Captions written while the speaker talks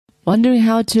Wondering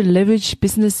how to leverage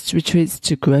business retreats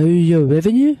to grow your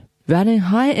revenue? Running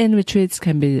high-end retreats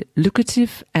can be a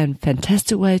lucrative and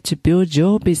fantastic way to build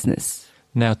your business.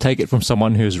 Now, take it from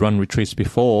someone who's run retreats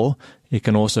before. It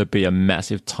can also be a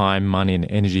massive time, money, and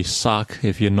energy suck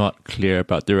if you're not clear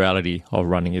about the reality of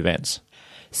running events.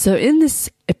 So in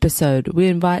this episode, we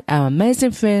invite our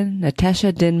amazing friend,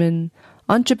 Natasa Denman,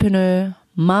 entrepreneur,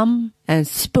 mum, and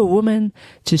superwoman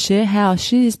to share how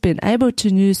she's been able to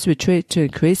use retreat to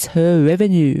increase her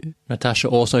revenue. Natasa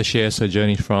also shares her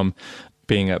journey from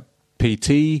being a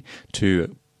PT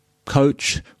to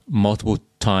coach,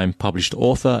 multiple-time published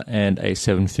author, and a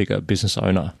seven-figure business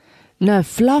owner. No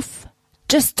fluff,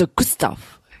 just the good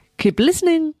stuff. Keep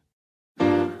listening.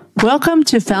 Welcome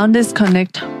to Founders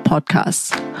Connect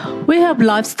podcast. We help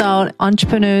lifestyle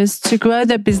entrepreneurs to grow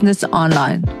their business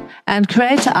online and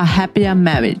create a happier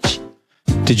marriage.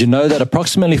 Did you know that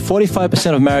approximately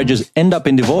 45% of marriages end up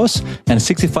in divorce and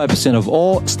 65% of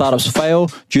all startups fail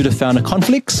due to founder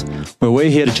conflicts? Well, we're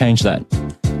here to change that.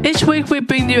 Each week we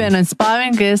bring you an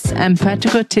inspiring guest and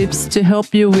practical tips to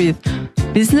help you with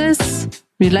business,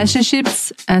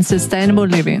 relationships, and sustainable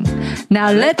living.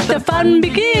 Now let the fun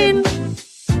begin!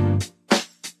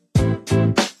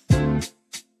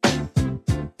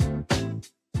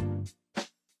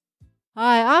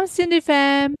 Hi, I'm Cindy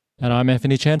Pham. And I'm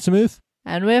Anthony Chansamuth.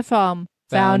 And we're from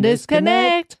Founders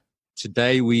Connect.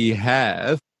 Today we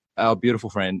have our beautiful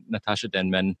friend, Natasa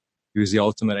Denman, who's the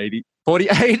ultimate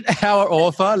 48-hour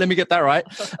author. Let me get that right.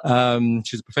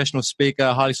 She's a professional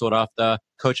speaker, highly sought after,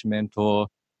 coach and mentor,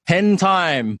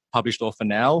 10-time published author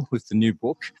now with the new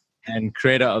book, and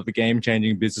creator of the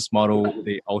game-changing business model,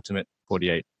 the ultimate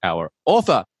 48-hour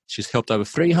author. She's helped over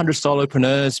 300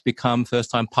 solopreneurs become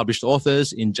first-time published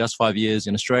authors in just 5 years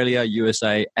in Australia,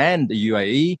 USA, and the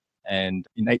UAE. And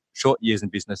in 8 short years in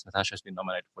business, Natasa has been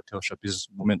nominated for Telstra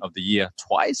Businesswoman of the Year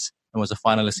twice and was a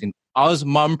finalist in Oz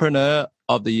Mumpreneur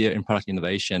of the Year in Product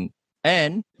Innovation.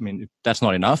 And, I mean, if that's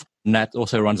not enough, Nat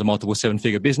also runs a multiple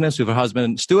seven-figure business with her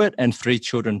husband, Stuart, and 3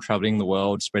 children traveling the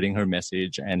world, spreading her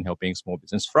message and helping small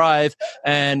business thrive.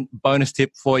 And bonus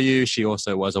tip for you, she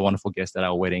also was a wonderful guest at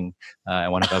our wedding,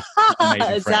 one of our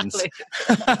amazing friends.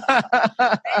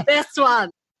 Best one.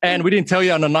 And we didn't tell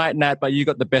you on the night, Nat, but you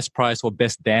got the best prize for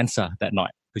best dancer that night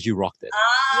because you rocked it.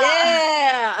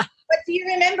 Yeah. But do you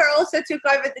remember I also took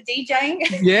over the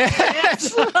DJing?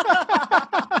 Yes.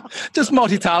 Just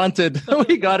multi-talented.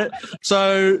 We got it.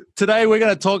 So today we're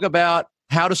going to talk about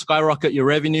how to skyrocket your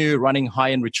revenue running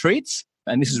high-end retreats.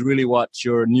 And this is really what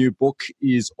your new book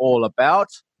is all about.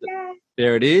 Yeah.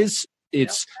 There it is.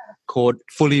 It's called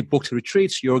Fully Booked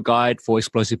Retreats, Your Guide for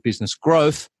Explosive Business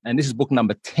Growth. And this is book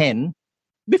number 10.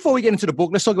 Before we get into the book,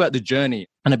 let's talk about the journey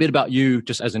and a bit about you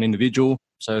just as an individual.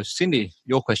 So, Cindy,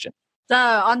 your question. So,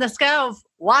 on the scale of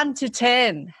 1 to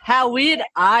 10, how weird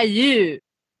are you?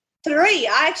 3.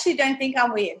 I actually don't think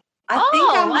I'm weird.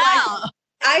 I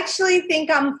actually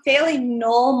think I'm fairly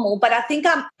normal, but I think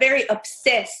I'm very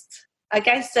obsessed.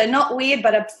 Okay, so not weird,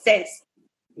 but obsessed.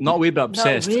 Not weird, but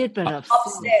obsessed. Not weird, but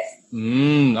obsessed.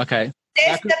 Okay.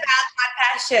 Obsessed about my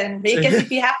passion, because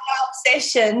if you have no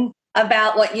obsession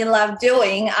about what you love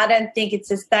doing, I don't think it's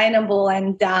sustainable.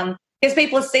 And because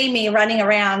people see me running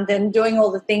around and doing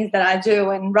all the things that I do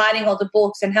and writing all the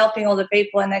books and helping all the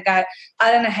people, and they go,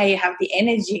 I don't know how you have the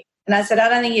energy. And I said, I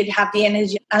don't think you'd have the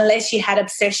energy unless you had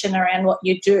obsession around what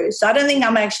you do. So I don't think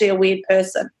I'm actually a weird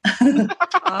person.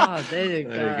 Oh, there you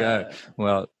go.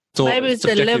 Well, maybe it's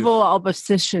the level of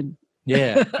obsession.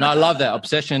 Yeah. No, I love that.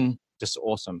 Obsession, just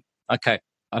awesome. Okay.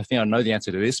 I think I know the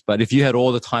answer to this, but if you had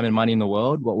all the time and money in the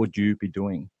world, what would you be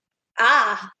doing?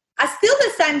 I still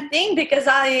the same thing, because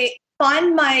I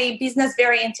find my business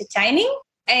very entertaining.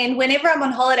 And whenever I'm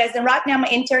on holidays, and right now I'm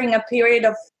entering a period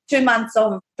of 2 months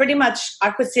of pretty much I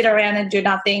could sit around and do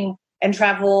nothing and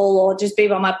travel or just be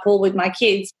by my pool with my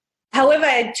kids.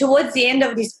 However, towards the end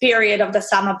of this period of the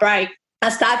summer break, I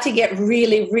start to get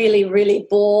really, really, really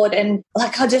bored, and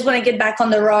like I just want to get back on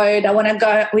the road. I want to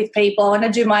go with people. I want to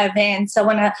do my events. I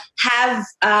want to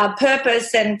have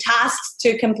purpose and tasks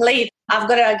to complete. I've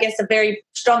got, I guess, a very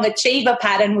strong achiever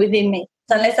pattern within me.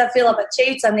 So unless I feel I've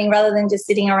achieved something, rather than just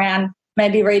sitting around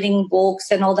maybe reading books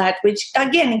and all that, which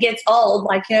again, it gets old.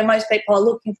 Like, you know, most people are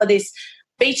looking for this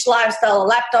beach lifestyle or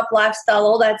laptop lifestyle,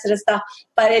 all that sort of stuff.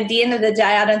 But at the end of the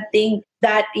day, I don't think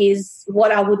that is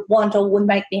what I would want or would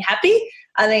make me happy.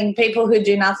 I think people who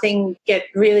do nothing get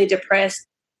really depressed.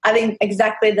 I think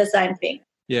exactly the same thing.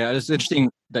 Yeah, it's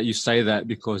interesting that you say that,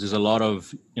 because there's a lot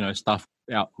of, stuff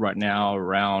out right now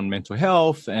around mental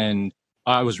health. And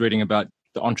I was reading about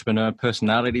the entrepreneur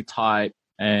personality type,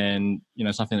 and,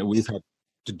 something that we've had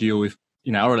to deal with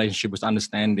in our relationship was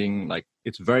understanding, like,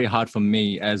 it's very hard for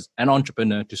me as an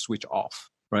entrepreneur to switch off,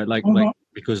 right? Like,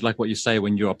 because like what you say,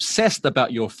 when you're obsessed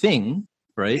about your thing,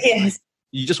 right? Yes.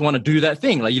 You just want to do that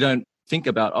thing. Like, you don't think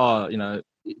about,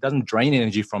 it doesn't drain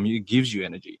energy from you. It gives you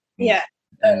energy. Yeah,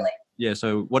 totally. Yeah.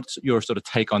 So what's your sort of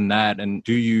take on that? And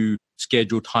do you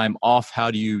schedule time off?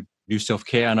 How do you do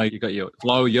self-care? I know you got your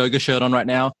Flow yoga shirt on right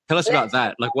now. Tell us about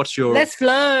that. Like, what's your... Let's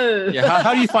flow. Yeah.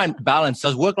 How do you find balance?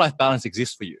 Does work-life balance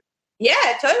exist for you? Yeah,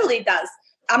 it totally does.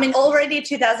 I mean, already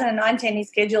 2019 is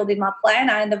scheduled in my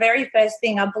planner, and the very first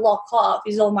thing I block off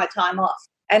is all my time off.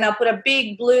 And I put a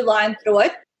big blue line through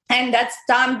it. And that's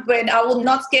time when I will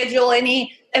not schedule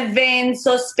any events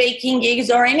or speaking gigs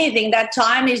or anything. That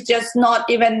time is just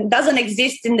doesn't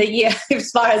exist in the year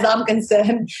as far as I'm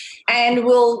concerned. And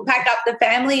we'll pack up the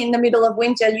family in the middle of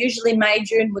winter. Usually May,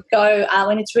 June would go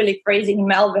when it's really freezing in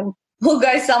Melbourne. We'll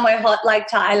go somewhere hot like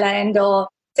Thailand or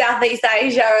Southeast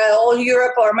Asia or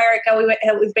Europe or America.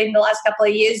 We've been the last couple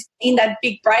of years in that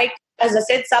big break. As I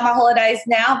said, summer holidays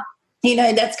now,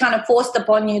 that's kind of forced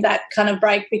upon you, that kind of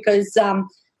break, because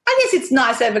I guess it's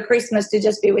nice over Christmas to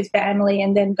just be with family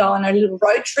and then go on a little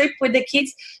road trip with the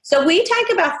kids. So we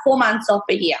take about 4 months off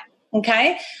a year,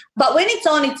 okay? But when it's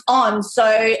on, it's on.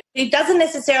 So it doesn't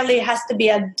necessarily has to be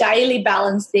a daily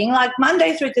balance thing. Like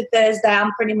Monday through to Thursday,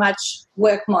 I'm pretty much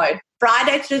work mode.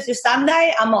 Friday through to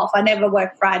Sunday, I'm off. I never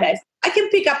work Fridays. I can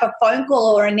pick up a phone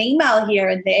call or an email here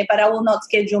and there, but I will not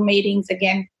schedule meetings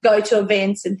again, go to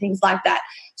events and things like that.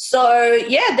 So,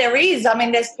 yeah, there is. I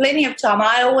mean, there's plenty of time.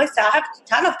 I always say I have a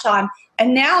ton of time.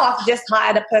 And now I've just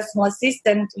hired a personal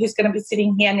assistant who's going to be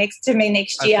sitting here next to me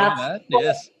next year. I saw that,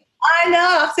 yes. I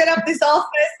know. I've set up this office,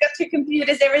 got 2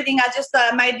 computers, everything. I just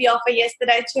made the offer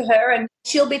yesterday to her, and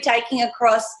she'll be taking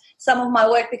across some of my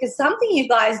work, because something you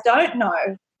guys don't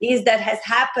know is that has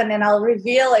happened, and I'll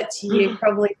reveal it to you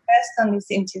probably first on this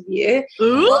interview.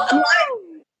 Well,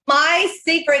 my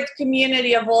secret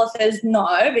community of authors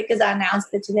know, because I announced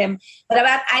it to them. But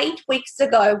about 8 weeks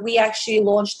ago, we actually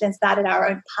launched and started our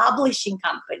own publishing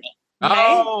company. Okay?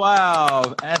 Oh,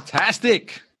 wow.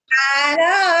 Fantastic. I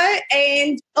know.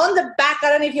 And on the back, I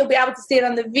don't know if you'll be able to see it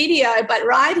on the video, but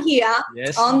right here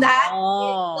on that, it's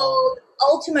called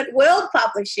Ultimate World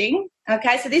Publishing.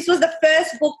 Okay, so this was the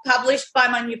first book published by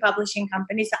my new publishing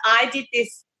company. So I did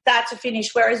this start to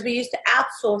finish, whereas we used to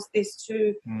outsource this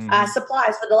to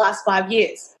suppliers for the last 5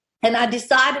 years. And I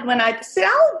decided, when I said,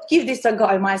 I'll give this a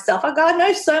go myself. I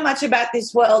know so much about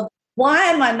this world. Why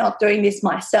am I not doing this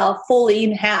myself, fully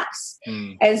in-house?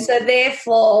 And so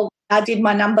therefore, I did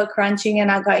my number crunching,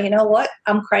 and I go, you know what?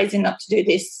 I'm crazy not to do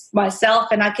this myself.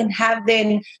 And I can have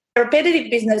then repetitive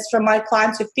business from my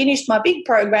clients who finished my big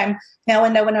program. Now,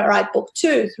 when they want to write book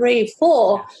 2, 3,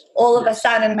 4, all of a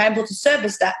sudden I'm able to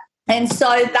service that. And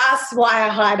so that's why I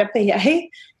hired a PA,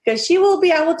 because she will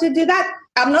be able to do that.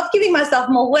 I'm not giving myself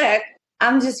more work.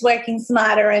 I'm just working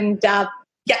smarter and, I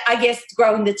guess,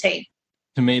 growing the team.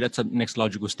 To me, that's a next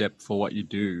logical step for what you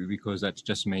do, because that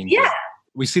just means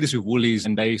we see this with Woolies,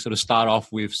 and they sort of start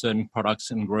off with certain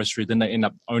products and grocery, then they end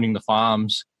up owning the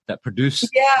farms that produce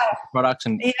products,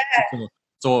 and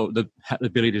so the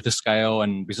ability to scale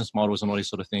and business models and all these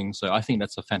sort of things. So I think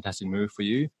that's a fantastic move for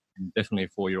you, and definitely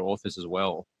for your authors as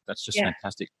well. That's just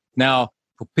fantastic. Now,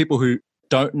 for people who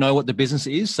don't know what the business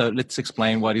is, so let's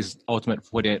explain what is Ultimate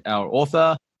 48-Hour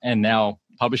Author and now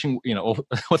publishing.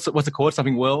 What's it called?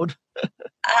 Something World?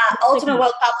 Ultimate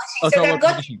World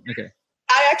Publishing. Okay.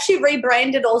 I actually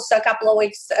rebranded also a couple of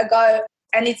weeks ago,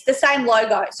 and it's the same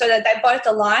logo so that they both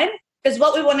align. Because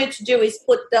what we wanted to do is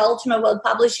put the Ultimate World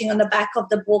Publishing on the back of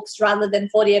the books rather than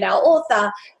 48-Hour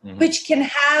Author, which can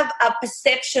have a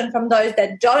perception from those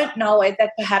that don't know it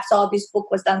that perhaps, this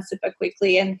book was done super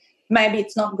quickly and maybe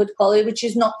it's not good quality, which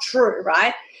is not true,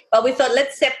 right? But we thought,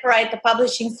 let's separate the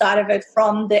publishing side of it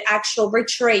from the actual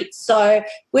retreat. So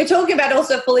we're talking about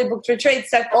also fully booked retreats.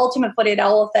 So Ultimate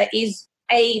 48-Hour Author is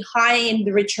a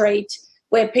high-end retreat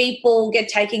where people get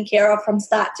taken care of from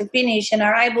start to finish and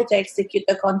are able to execute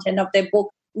the content of their book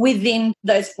within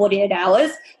those 48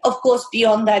 hours. Of course,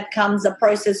 beyond that comes a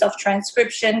process of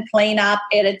transcription, cleanup,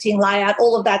 editing, layout,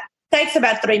 all of that takes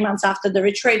about 3 months after the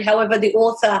retreat. However, the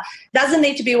author doesn't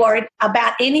need to be worried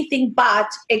about anything but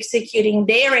executing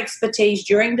their expertise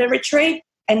during the retreat,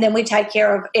 and then we take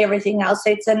care of everything else.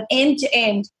 So it's an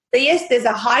end-to-end. So yes, there's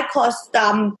a high cost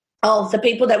of the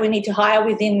people that we need to hire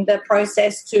within the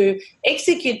process to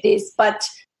execute this, but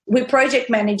we project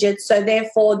manage it. So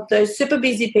therefore, those super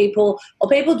busy people or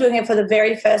people doing it for the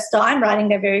very first time, writing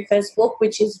their very first book,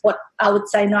 which is what I would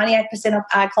say 98% of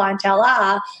our clientele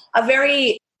are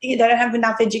very they don't have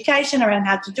enough education around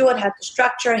how to do it, how to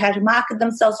structure it, how to market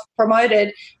themselves, promote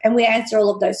it. And we answer all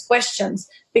of those questions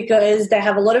because they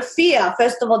have a lot of fear.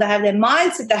 First of all, they have their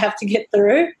mindset they have to get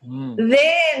through.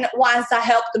 Then once I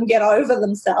help them get over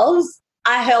themselves,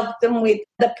 I help them with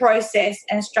the process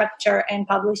and structure and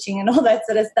publishing and all that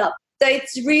sort of stuff. So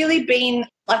it's really been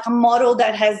like a model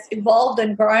that has evolved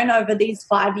and grown over these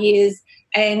 5 years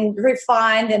and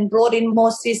refined and brought in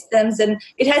more systems. And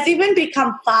it has even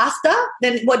become faster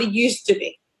than what it used to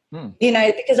be,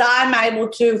 because I'm able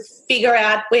to figure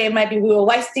out where maybe we were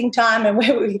wasting time and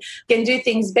where we can do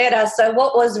things better. So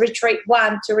what was retreat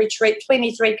 1 to retreat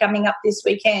 23 coming up this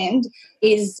weekend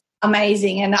is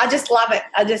amazing, and I just love it.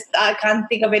 I can't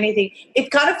think of anything.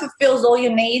 It kind of fulfills all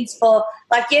your needs for,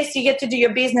 like, yes, you get to do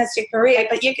your business, your career,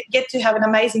 but you get to have an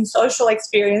amazing social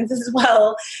experience as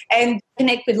well and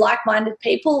connect with like-minded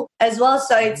people as well.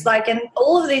 So it's like, and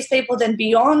all of these people then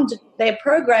beyond their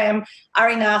program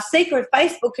are in our secret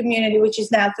Facebook community, which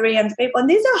is now 300 people, and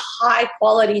these are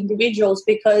high-quality individuals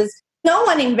because no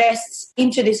one invests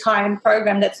into this high-end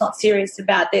program that's not serious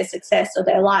about their success or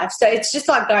their life. So it's just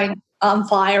like going on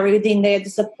fire within there to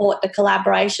support the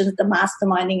collaborations, the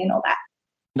masterminding and all that.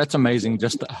 That's amazing,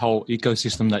 just the whole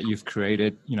ecosystem that you've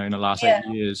created, in the last 8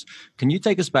 years. Can you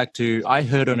take us back to, I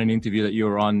heard on an interview that you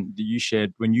were on, that you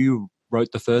shared when you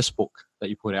wrote the first book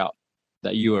that you put out,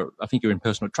 that I think you were in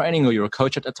personal training or you were a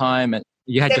coach at the time, and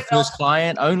you had your first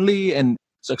client only, and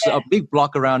so a big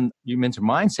block around, you mentioned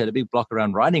mindset, a big block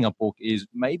around writing a book is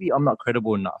maybe I'm not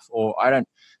credible enough, or I don't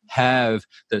have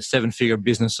the 7-figure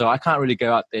business, so I can't really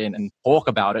go out there and talk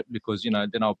about it because,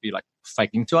 then I'll be like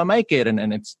faking till I make it,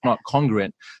 and it's not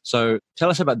congruent. So tell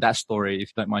us about that story, if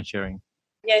you don't mind sharing.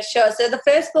 Yeah, sure. So the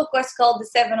first book was called The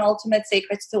 7 Ultimate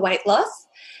Secrets to Weight Loss.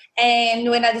 And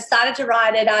when I decided to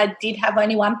write it, I did have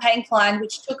only one paying client,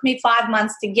 which took me 5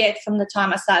 months to get from the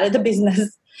time I started the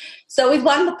business. So with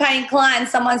one paying client,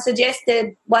 someone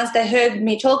suggested, once they heard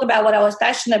me talk about what I was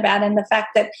passionate about and the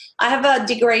fact that I have a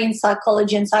degree in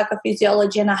psychology and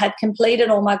psychophysiology, and I had completed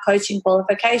all my coaching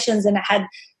qualifications, and I had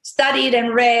studied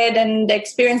and read and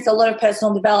experienced a lot of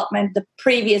personal development the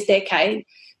previous decade.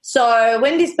 So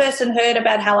when this person heard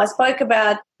about how I spoke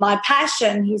about my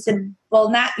passion, he said, well,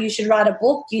 Nat, you should write a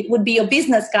book. It would be your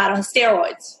business card on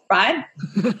steroids, right?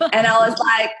 And I was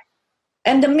like,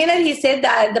 and the minute he said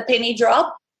that, the penny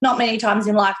dropped. Not many times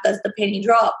in life does the penny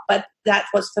drop, but that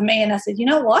was for me. And I said, you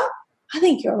know what? I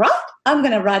think you're right. I'm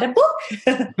going to write a book.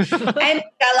 And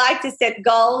I like to set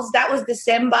goals. That was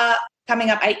December,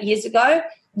 coming up 8 years ago.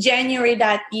 January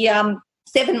that year,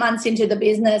 7 months into the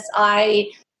business, I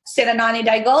set a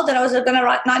 90-day goal that I was going to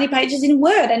write 90 pages in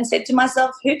Word, and said to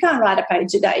myself, who can't write a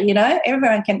page a day?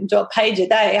 Everyone can do a page a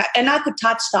day. And I could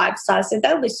touch type, so I said,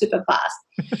 that'll be super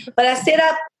fast. But I set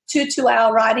up 2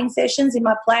 2-hour writing sessions in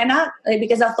my planner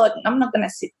because I thought, I'm not going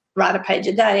to write a page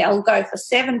a day. I'll go for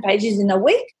 7 pages in a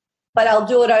week, but I'll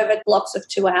do it over blocks of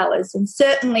 2 hours. And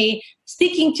certainly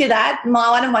sticking to that,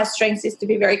 one of my strengths is to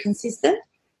be very consistent.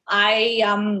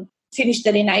 I finished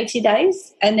it in 80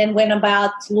 days and then went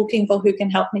about looking for who can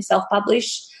help me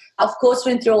self-publish. Of course,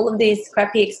 went through all of these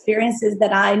crappy experiences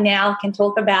that I now can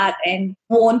talk about and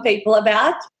warn people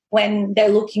about when they're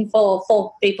looking for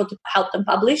people to help them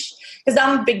publish. Because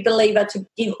I'm a big believer to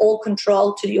give all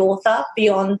control to the author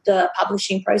beyond the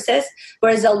publishing process,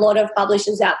 whereas a lot of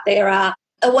publishers out there I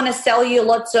want to sell you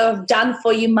lots of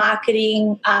done-for-you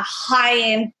marketing,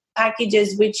 high-end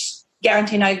packages which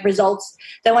guarantee no results.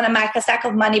 They want to make a stack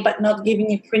of money but not giving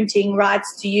you printing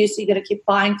rights to you, so you got to keep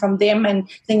buying from them, and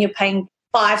then you're paying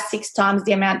 5-6 times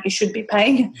the amount you should be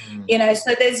paying.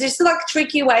 So there's just like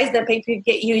tricky ways that people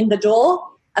get you in the door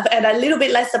at a little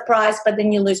bit lesser price, but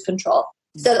then you lose control.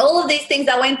 So all of these things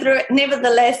I went through.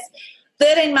 Nevertheless,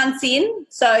 13 months in,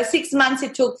 so 6 months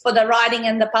it took for the writing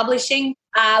and the publishing.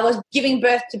 I was giving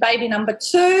birth to baby number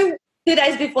 2. 2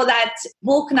 days before that,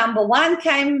 book number 1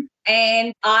 came,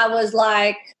 and I was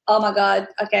like, oh my God,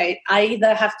 okay, I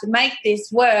either have to make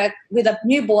this work with a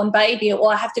newborn baby,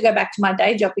 or I have to go back to my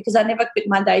day job, because I never quit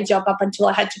my day job up until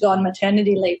I had to go on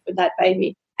maternity leave with that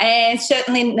baby. And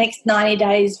certainly the next 90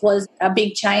 days was a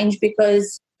big change,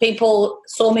 because people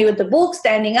saw me with the book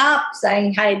standing up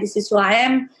saying, hey, this is who I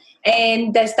am.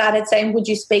 And they started saying, would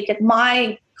you speak at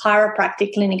my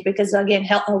chiropractic clinic? Because, again,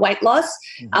 health and weight loss.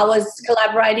 I was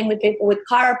collaborating with people with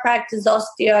chiropractors,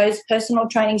 osteos, personal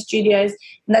training studios,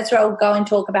 and that's where I would go and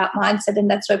talk about mindset, and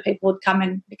that's where people would come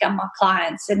and become my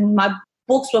clients. And my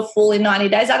books were full in 90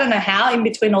 days. I don't know how, in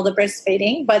between all the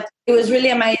breastfeeding, but it was really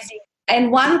amazing.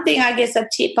 And one thing, I guess, a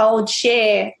tip I would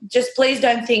share, just please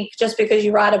don't think just because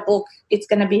you write a book, it's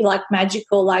going to be like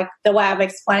magical, like the way I've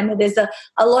explained it. There's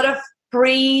a lot of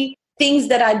things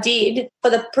that I did for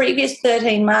the previous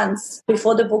 13 months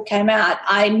before the book came out,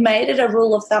 I made it a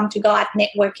rule of thumb to go out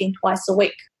networking twice a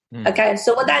week. Okay,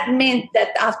 so what that meant that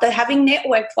after having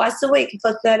networked twice a week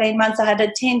for 13 months, I had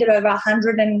attended over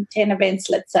 110 events,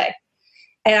 let's say.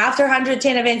 And after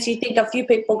 110 events, you think a few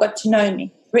people got to know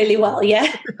me really well,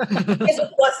 yeah? Because, of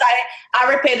course,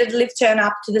 I repeatedly turn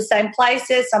up to the same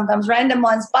places, sometimes random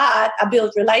ones, but I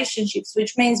built relationships,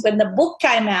 which means when the book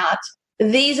came out,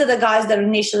 these are the guys that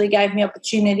initially gave me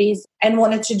opportunities and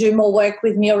wanted to do more work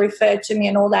with me or refer to me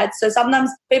and all that. So sometimes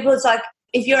people, it's like,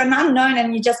 if you're an unknown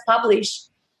and you just publish,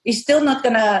 you're still not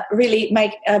going to really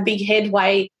make a big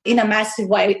headway in a massive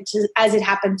way as it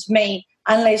happened to me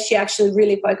unless you actually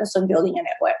really focus on building a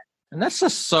network. And that's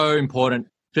just so important,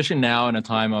 especially now in a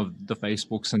time of the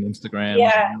Facebooks and Instagram.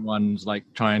 Yeah. Everyone's like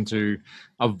trying to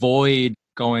avoid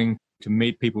going to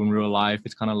meet people in real life.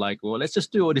 It's kind of like, well, let's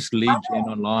just do all this lead gen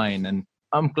online. And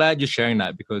I'm glad you're sharing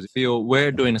that because I feel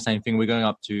we're doing the same thing. We're going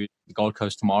up to the Gold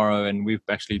Coast tomorrow and we've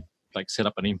actually like set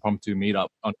up an impromptu meetup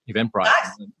on Eventbrite.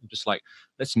 Nice. And just like,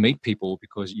 let's meet people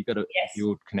because you got to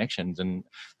build connections. And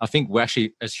I think we're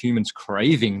actually, as humans,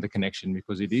 craving the connection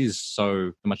because it is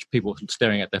so much people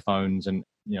staring at their phones and,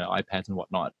 you know, iPads and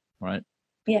whatnot, right?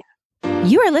 Yeah.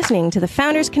 You are listening to the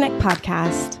Founders Connect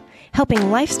podcast,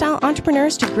 helping lifestyle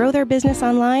entrepreneurs to grow their business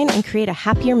online and create a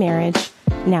happier marriage.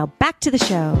 Now back to the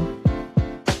show.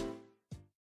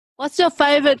 What's your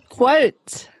favorite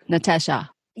quote, Natasha?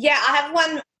 Yeah, I have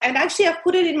one, and actually I've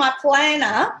put it in my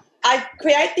planner. I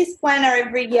create this planner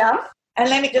every year, and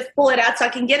let me just pull it out so I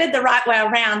can get it the right way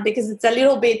around because it's a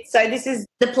little bit, so this is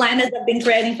the planners I've been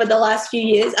creating for the last few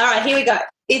years. All right, here we go.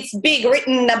 It's big,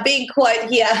 written, a big quote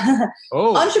here.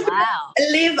 Oh, entrepreneurs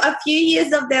live a few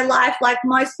years of their life like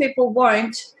most people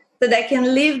won't, so they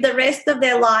can live the rest of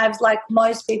their lives like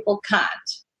most people can't.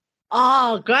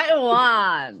 Oh, great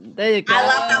one. There you go. I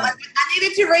love that one. I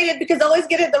needed to read it because I always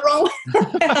get it the wrong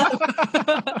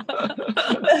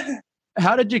way.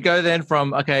 How did you go then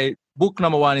from, okay, book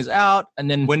number 1 is out, and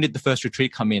then when did the first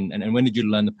retreat come in? And when did you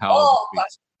learn the power of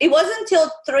retreats? It wasn't until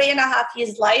 3.5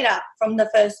 years later from the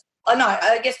first,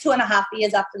 I guess 2.5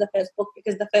 years after the first book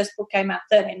because the first book came out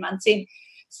 13 months in.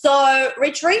 So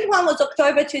retreat 1 was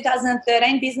October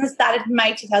 2013. Business started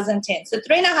May 2010. So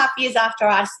 3.5 years after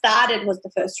I started was the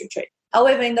first retreat.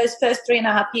 However, in those first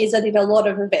 3.5 years, I did a lot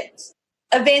of events.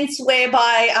 Events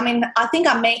whereby, I think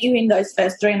I met you in those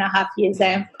first 3.5 years,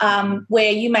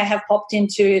 where you may have popped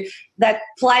into that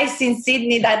place in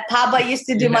Sydney, that pub I used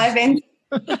to do my events.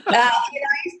 I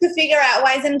used to figure out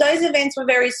ways, and those events were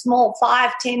very small,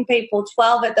 5, 10 people,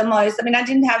 12 at the most. I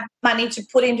didn't have money to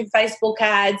put into Facebook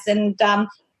ads, and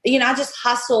I just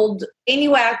hustled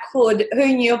anywhere I could who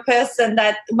knew a person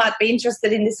that might be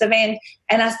interested in this event,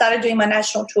 and I started doing my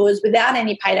national tours without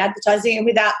any paid advertising and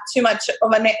without too much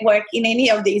of a network in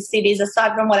any of these cities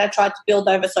aside from what I tried to build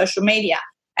over social media.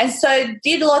 And so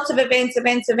did lots of events,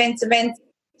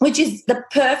 which is the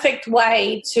perfect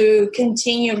way to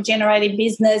continue generating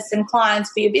business and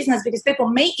clients for your business because people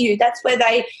meet you. That's where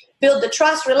they build the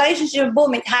trust relationship.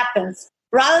 Boom, it happens.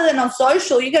 Rather than on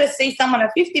social, you got to see someone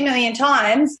 50 million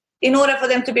times in order for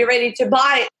them to be ready to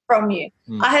buy it from you.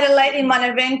 I had a lady in my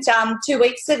event 2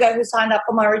 weeks ago who signed up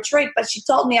for my retreat, but she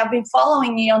told me, I've been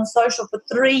following you on social for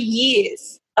 3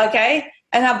 years, okay?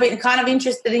 And I've been kind of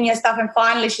interested in your stuff, and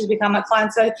finally she's become a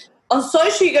client. So on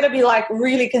social, you got to be like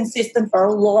really consistent for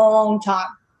a long time,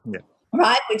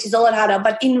 right? Which is a lot harder.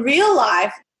 But in real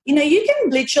life, you can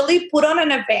literally put on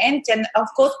an event and, of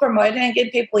course, promote it and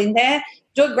get people in there,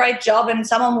 do a great job, and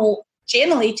someone will,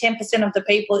 generally 10% of the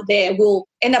people there will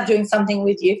end up doing something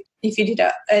with you if you did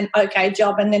an okay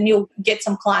job, and then you'll get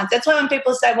some clients. That's why when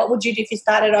people say, what would you do if you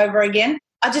started over again?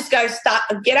 I just go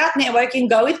get out networking,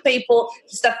 go with people.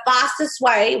 It's the fastest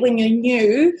way when you're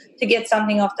new to get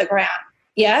something off the ground.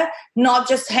 Yeah, not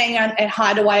just hang on and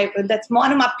hide away. That's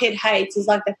one of my pet hates is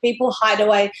like the people hide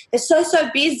away. They're so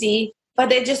busy, but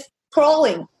they're just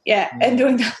crawling, and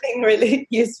doing nothing really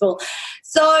useful.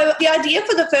 So the idea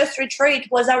for the first retreat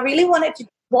was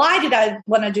why did I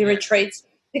want to do retreats?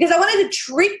 Because I wanted to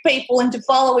trick people into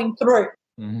following through.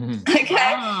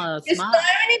 Okay? There's so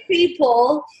many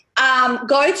people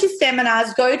go to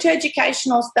seminars, go to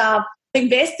educational stuff,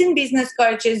 invest in business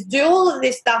coaches, do all of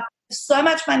this stuff. So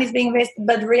much money is being invested,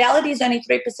 but the reality is only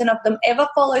 3% of them ever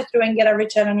follow through and get a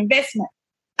return on investment.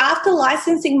 After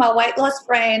licensing my weight loss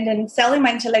brand and selling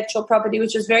my intellectual property,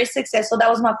 which was very successful, that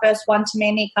was my first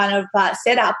one-to-many kind of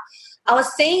setup, I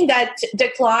was seeing that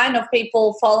decline of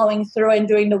people following through and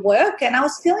doing the work, and I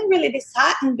was feeling really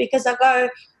disheartened because I go,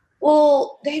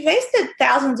 well, they invested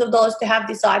thousands of dollars to have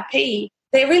this IP.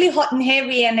 They're really hot and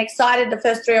heavy and excited the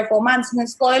first 3 or 4 months, and then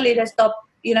slowly they stop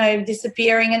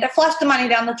disappearing, and they flushed the money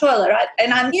down the toilet, right?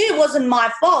 And I knew it wasn't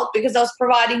my fault because I was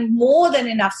providing more than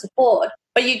enough support.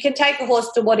 But you can take a horse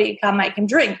to water, you can't make him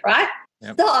drink, right?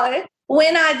 Yep. So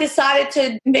when I decided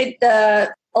to meet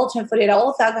the Ultimate 48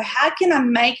 Author, I go, how can I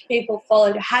make people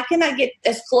follow? How can I get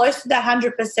as close to the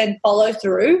 100% follow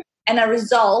through and a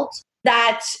result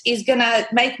that is going to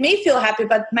make me feel happy,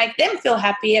 but make them feel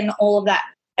happy and all of that?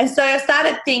 And so I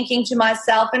started thinking to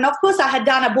myself, and of course I had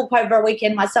done a book over a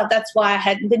weekend myself. That's why I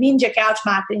had the Ninja Couch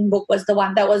Marketing book was the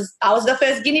one I was the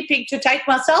first guinea pig to take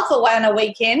myself away on a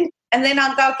weekend. And then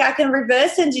I go, okay, I can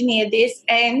reverse engineer this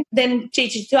and then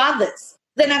teach it to others.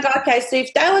 Then I go, okay, so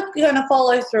if they were going to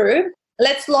follow through,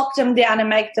 let's lock them down and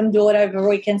make them do it over a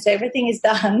weekend so everything is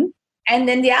done. And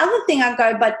then the other thing I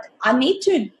go, but I need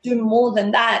to do more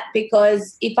than that,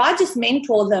 because if I just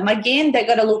mentor them, again, they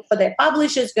got to look for their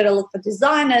publishers, got to look for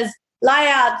designers,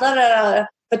 layout,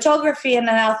 photography. And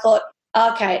then I thought,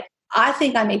 okay, I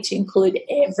think I need to include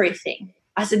everything.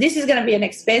 I said, this is going to be an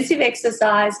expensive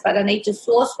exercise, but I need to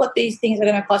source what these things are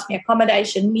going to cost me: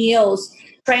 accommodation, meals,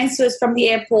 transfers from the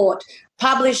airport,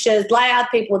 publishers, layout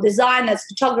people, designers,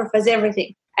 photographers,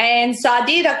 everything. And so I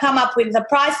did. I come up with a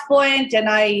price point, and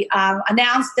I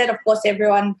announced it. Of course,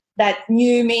 everyone that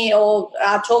knew me or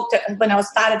talked to, when I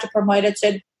started to promote it,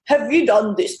 said, have you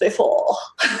done this before?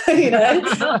 Well,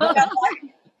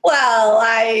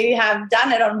 I have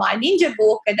done it on my Ninja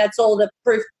book, and that's all the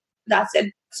proof. That's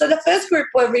it. So the first group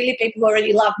were really people who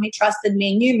already loved me, trusted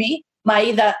me, knew me, my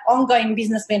either ongoing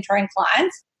business mentoring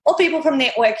clients or people from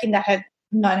networking that had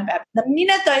known about it. The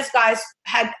minute those guys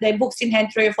had their books in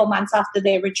hand 3 or 4 months after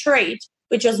their retreat,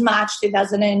 which was March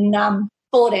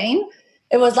 2014,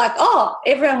 it was like, oh,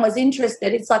 everyone was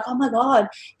interested. It's like, oh, my God,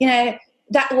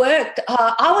 that worked.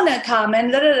 I want to come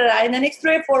and And the next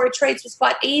 3 or 4 retreats was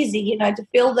quite easy, to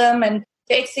fill them and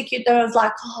to execute them. I was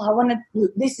like, oh,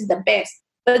 this is the best.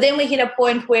 But then we hit a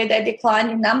point where they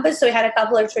declined in numbers. So we had a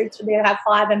couple of retreats where they have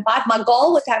 5 and 5. My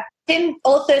goal was to have 10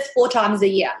 authors 4 times a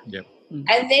year. Yep. And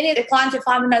then it declined to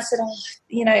 5, and I said,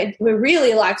 we're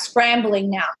really like scrambling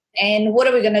now. And what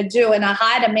are we going to do? And I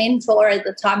hired a mentor at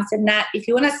the time, said, Nat, if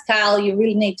you want to scale, you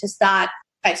really need to start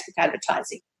Facebook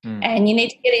advertising. And you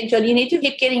need to get into it. You need to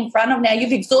keep getting in front of now.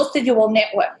 You've exhausted your warm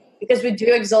network, because we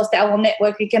do exhaust our warm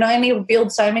network. We can only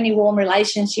build so many warm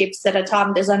relationships at a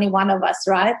time. There's only one of us,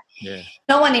 right? Yeah.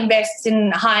 No one invests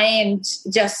in high-end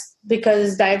just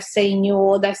because they've seen you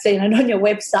or they've seen it on your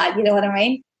website. You know what I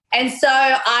mean? And so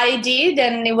I did,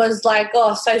 and it was like,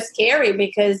 so scary,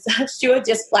 because Stuart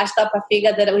just flashed up a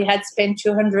figure that we had spent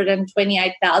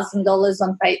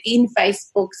 $228,000 in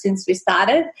Facebook since we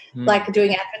started, like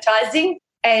doing advertising.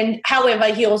 And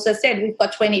however, he also said we've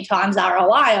got 20 times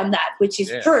ROI on that, which is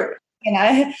true,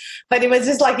 But it was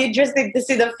just like interesting to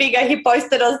see the figure he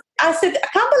posted. I said, I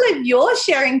can't believe you're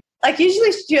sharing. Like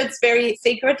usually Stuart's very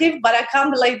secretive, but I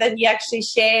can't believe that he actually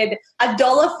shared a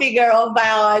dollar figure of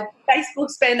our Facebook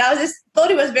spend. I just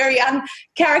thought it was very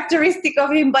uncharacteristic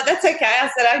of him, but that's okay. I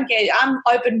said, I don't care. I'm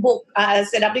open book,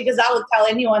 set up, because I would tell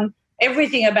anyone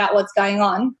everything about what's going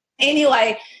on.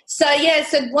 Anyway, so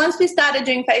once we started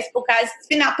doing Facebook ads, it's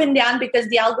been up and down because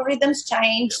the algorithms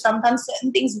change. Sometimes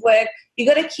certain things work. You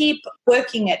got to keep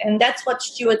working it. And that's what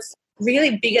Stuart's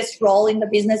really biggest role in the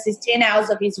business is. 10 hours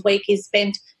of his week is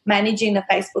spent managing the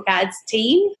Facebook ads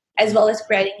team, as well as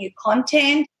creating new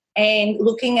content and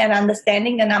looking and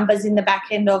understanding the numbers in the back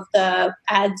end of the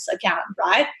ads account,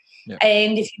 right? Yep.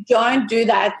 And if you don't do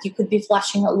that, you could be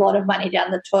flushing a lot of money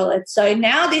down the toilet. So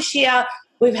now this year,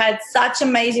 we've had such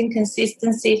amazing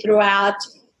consistency throughout.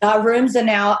 Our rooms are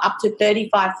now up to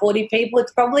 35, 40 people.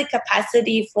 It's probably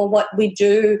capacity for what we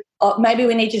do. Or maybe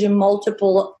we need to do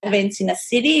multiple events in a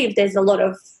city if there's a lot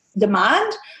of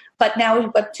demand. But now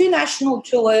we've got 2 national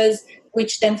tours,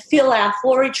 which then fill our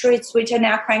 4 retreats, which are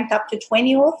now cranked up to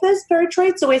 20 authors per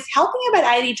retreat. So we're helping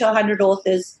about 80 to 100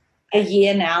 authors a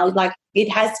year now. Like, it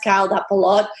has scaled up a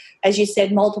lot. As you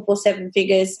said, multiple 7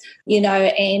 figures,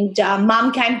 and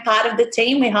Mum came part of the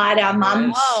team. We hired our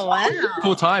mum. Oh, wow.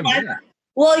 Full time. Yeah.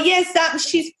 Well, yes,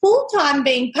 she's full-time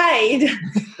being paid,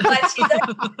 but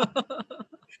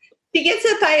she gets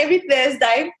her pay every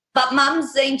Thursday. But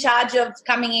Mum's in charge of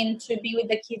coming in to be with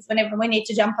the kids whenever we need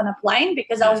to jump on a plane,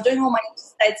 because I was doing all my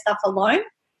interstate stuff alone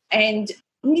and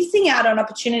missing out on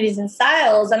opportunities in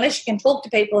sales unless you can talk to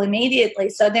people immediately.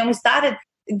 So then we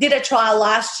did a trial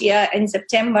last year in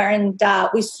September, and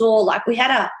we saw we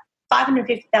had a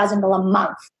 $550,000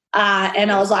 month.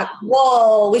 And I was like,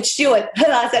 whoa, with Stuart.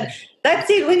 And I said,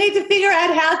 that's it. We need to figure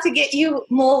out how to get you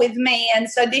more with me. And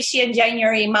so this year in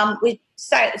January, Mum, we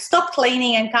stop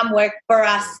cleaning and come work for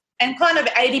us and kind of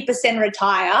 80%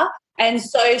 retire And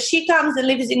so she comes and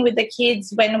lives in with the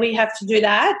kids when we have to do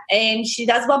that. And she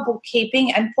does my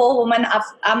bookkeeping. And poor woman,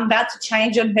 I'm about to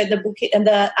change on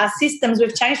her our systems.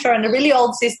 We've changed her on a really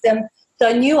old system to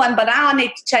a new one, but now I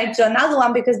need to change to another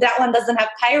one because that one doesn't have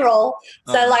payroll.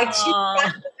 So like she's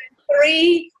got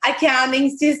 3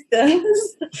 accounting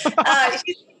systems.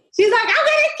 She's like, I'm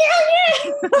going to kill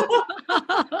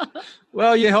you.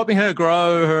 Well, you're helping her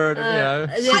grow her,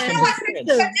 Just imagine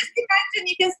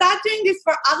you can start doing this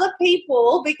for other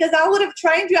people, because I would have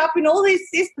trained you up in all these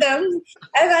systems.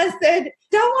 And I said,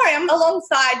 don't worry, I'm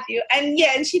alongside you.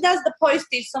 And she does the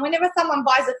postage. So whenever someone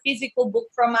buys a physical book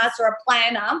from us or a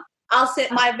planner,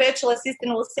 my virtual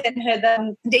assistant will send her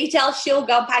the details. She'll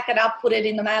go pack it up, put it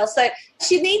in the mail. So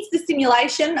she needs the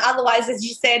stimulation. Otherwise, as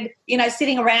you said,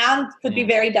 sitting around could be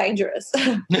very dangerous.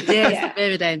 Yes,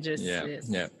 very dangerous.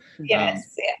 Yes.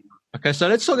 Okay, so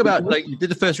let's talk about, like, you did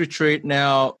the first retreat.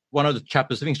 Now, one of the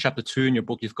chapters, I think it's chapter 2 in your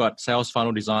book, you've got sales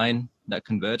funnel design that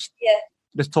converts. Yeah.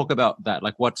 Let's talk about that.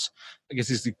 Like, I guess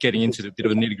this is getting into a bit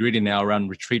of a nitty-gritty now around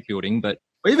retreat building, but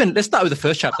even let's start with the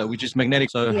first chapter, which is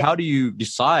magnetic. So how do you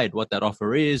decide what that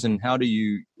offer is, and how do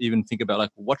you even think about,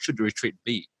 like, what should the retreat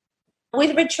be?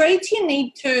 With retreats, you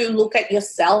need to look at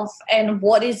yourself and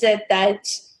what is it that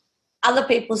other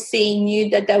people see in you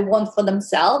that they want for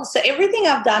themselves. So everything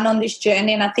I've done on this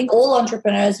journey, and I think all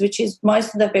entrepreneurs, which is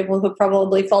most of the people who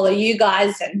probably follow you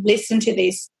guys and listen to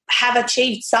this, have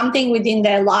achieved something within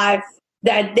their life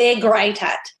that they're great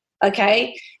at.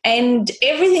 Okay. And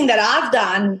everything that I've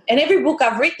done and every book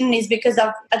I've written is because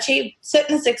I've achieved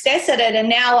certain success at it. And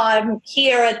now I'm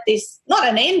here at this, not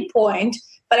an end point,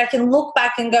 but I can look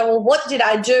back and go, well, what did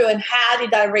I do and how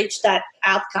did I reach that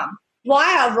outcome? Why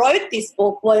I wrote this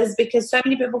book was because so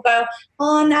many people go,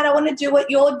 oh, Nat, I want to do what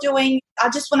you're doing. I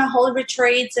just want to hold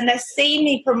retreats. And they see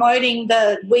me promoting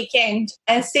the weekend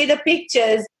and see the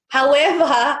pictures.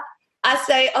 However, I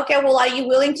say, okay, well, are you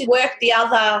willing to work the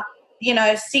other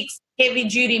 6 heavy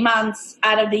duty months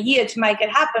out of the year to make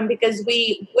it happen? Because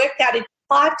we worked out it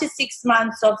 5 to 6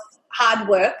 months of hard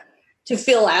work to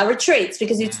fill our retreats,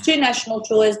 because it's 2 national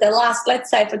tours. They last,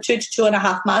 let's say, for 2 to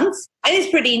 2.5 months. And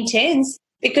it's pretty intense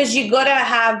because you got to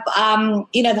have,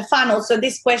 the funnel. So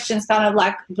this question's kind of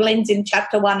like blends in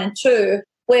chapter 1 and 2,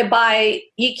 whereby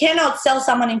you cannot sell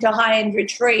someone into a high-end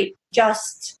retreat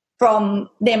just from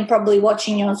them probably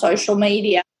watching you on social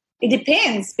media. It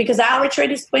depends, because our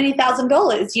retreat is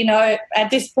 $20,000, at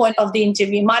this point of the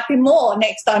interview. Might be more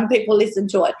next time people listen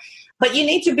to it. But you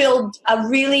need to build a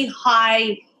really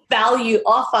high value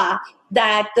offer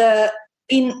that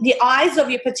in the eyes of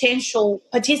your potential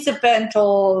participant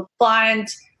or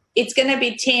client, it's going to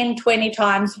be 10, 20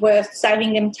 times worth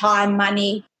saving them time,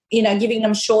 money, giving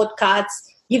them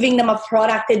shortcuts, giving them a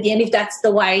product at the end, if that's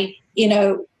the way,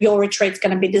 your retreat's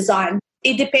going to be designed.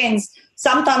 It depends.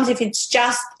 Sometimes if it's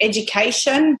just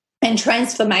education and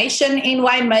transformation in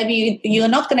way, maybe you're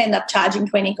not going to end up charging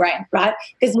 20 grand, right?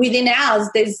 Because within ours,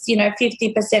 there's,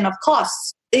 50% of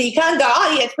costs. You can't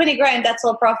go, 20 grand, that's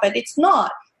all profit. It's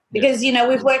not. Because,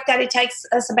 we've worked out it takes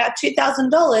us about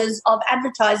 $2,000 of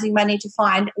advertising money to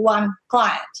find one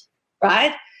client,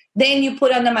 right? Then you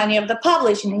put on the money of the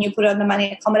publishing and you put on the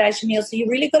money of accommodation meals. So you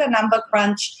really got a number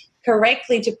crunch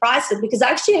correctly to price it, because I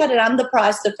actually had it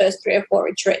underpriced the first 3 or 4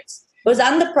 retreats. It was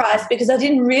underpriced because I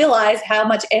didn't realize how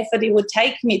much effort it would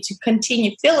take me to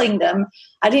continue filling them.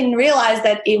 I didn't realize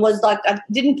that it was like I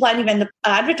didn't plan even the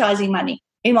advertising money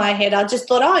in my head. I just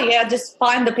thought, just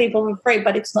find the people for free,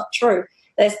 but it's not true.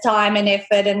 There's time and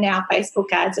effort and now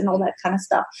Facebook ads and all that kind of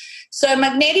stuff. So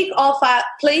magnetic offer,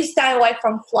 please stay away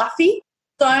from fluffy.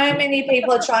 So many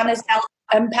people are trying to sell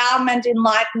empowerment,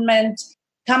 enlightenment,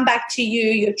 come back to you,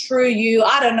 your true you.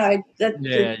 I don't know.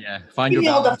 Find your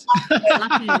balance.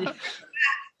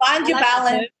 Find your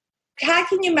balance. How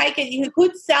can you make it? You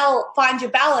could sell find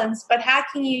your balance, but how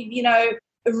can you,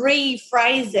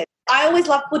 rephrase it? I always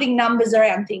love putting numbers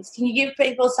around things. Can you give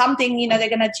people something, they're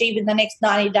going to achieve in the next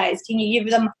 90 days? Can you give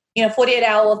them, 48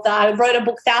 hours? I wrote a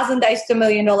book, 1,000 Days to $1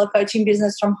 Million Coaching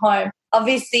Business from Home.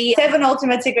 Obviously, 7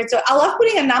 Ultimate Secrets. I love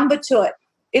putting a number to it.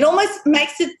 It almost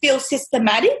makes it feel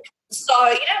systematic. So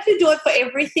you don't have to do it for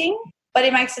everything, but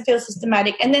it makes it feel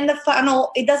systematic. And then the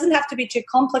funnel, it doesn't have to be too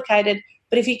complicated,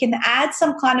 but if you can add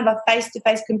some kind of a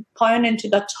face-to-face component to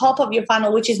the top of your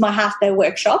funnel, which is my half-day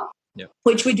workshop,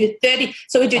 which we do 30.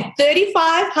 So we do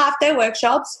 35 half-day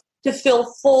workshops to fill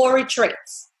 4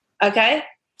 retreats, okay?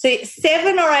 So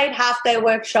 7 or 8 half-day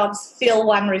workshops fill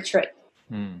 1 retreat.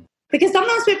 Because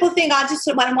sometimes people think I just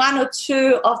want 1 or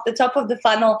 2 off the top of the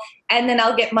funnel and then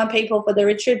I'll get my people for the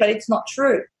retreat, but it's not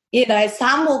true.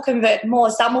 Some will convert more,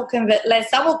 some will convert less,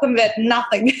 some will convert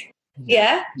nothing.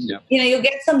 Yeah. You'll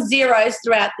get some zeros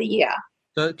throughout the year.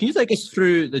 So can you take us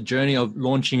through the journey of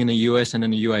launching in the US and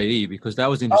in the UAE? Because that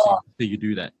was interesting to see you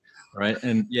do that, right?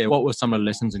 And what were some of the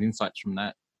lessons and insights from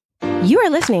that? You are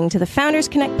listening to the Founders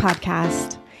Connect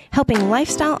podcast, helping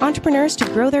lifestyle entrepreneurs to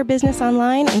grow their business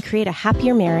online and create a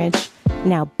happier marriage.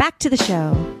 Now back to the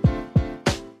show.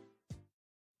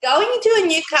 Going into a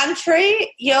new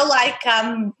country, you're like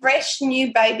fresh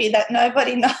new baby that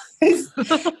nobody knows.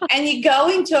 And you go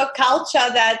into a culture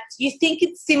that you think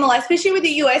it's similar, especially with the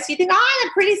US. You think,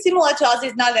 they're pretty similar to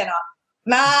Aussies. No, they're not.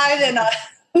 No, they're not.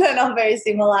 They're not very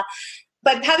similar.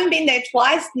 But having been there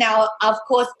twice now, of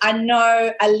course, I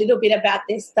know a little bit about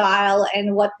their style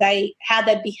and how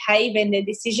they behave in their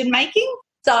decision making.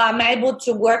 So I'm able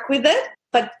to work with it.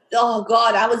 But, oh,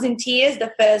 God, I was in tears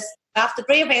after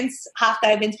 3 events,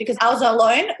 half-day events, because I was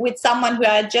alone with someone who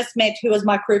I had just met who was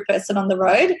my crew person on the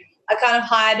road. I kind of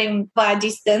hired him by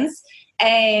distance.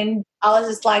 And I was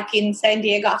just like in San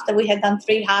Diego after we had done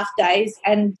 3 half-days.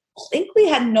 And I think we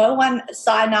had no one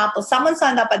sign up, or someone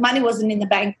signed up, but money wasn't in the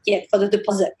bank yet for the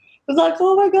deposit. I was like,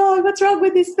 oh my God, what's wrong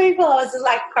with these people? I was just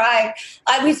like crying.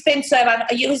 We spent so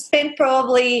much. You spent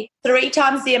probably 3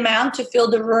 times the amount to fill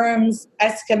the rooms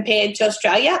as compared to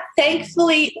Australia.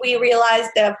 Thankfully, we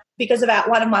realized that because of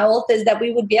one of my authors that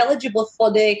we would be eligible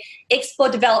for the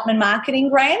Export Development Marketing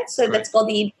Grant. So that's called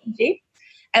the EDG.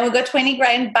 And we got 20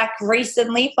 grand back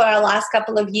recently for our last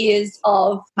couple of years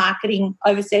of marketing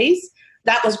overseas.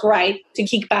 That was great to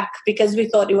kick back because we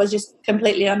thought it was just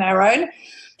completely on our own.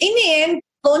 In the end,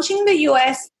 launching in the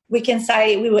US, we can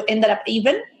say we ended up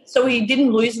even. So we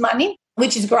didn't lose money,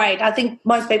 which is great. I think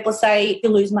most people say you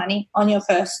lose money on your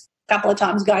first couple of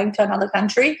times going to another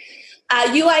country.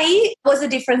 UAE was a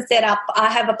different setup. I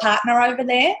have a partner over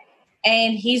there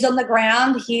and he's on the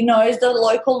ground. He knows the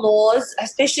local laws,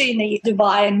 especially in the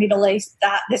Dubai and Middle East.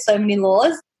 There's so many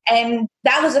laws. And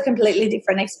that was a completely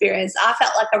different experience. I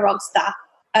felt like a rock star,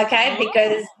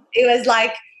 because it was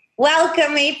like,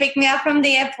 welcome me, pick me up from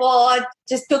the airport,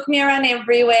 just took me around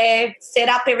everywhere, set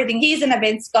up everything. He's an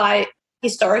events guy.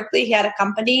 Historically, he had a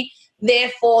company.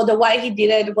 Therefore, the way he did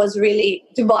it was really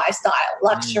Dubai style,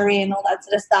 luxury and all that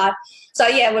sort of stuff. So,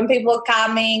 when people were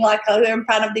coming, like we were in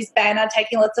front of this banner,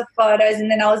 taking lots of photos, and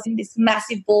then I was in this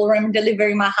massive ballroom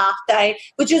delivering my half day,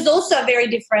 which is also a very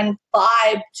different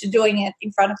vibe to doing it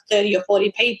in front of 30 or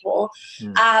 40 people.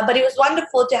 But it was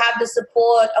wonderful to have the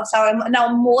support of someone. And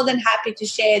I'm more than happy to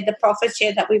share the profit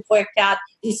share that we've worked out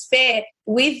is fair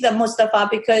with the Mustafa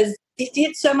because he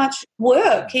did so much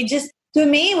work. To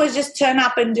me, it was just turn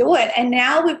up and do it. And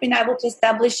now we've been able to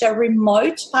establish a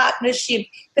remote partnership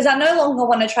because I no longer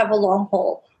want to travel long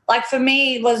haul. Like for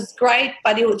me, it was great,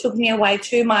 but it took me away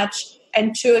too much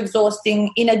and too exhausting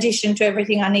in addition to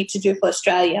everything I need to do for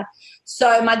Australia.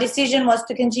 So my decision was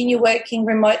to continue working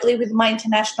remotely with my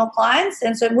international clients.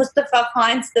 And so Mustafa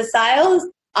finds the sales.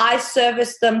 I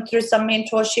service them through some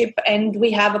mentorship and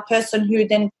we have a person who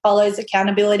then follows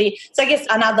accountability. So I guess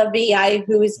another VA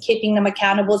who is keeping them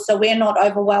accountable so we're not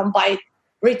overwhelmed by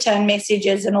return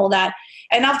messages and all that.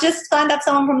 And I've just signed up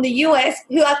someone from the US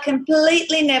who I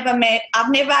completely never met. I've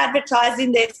never advertised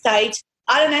in their state.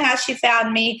 I don't know how she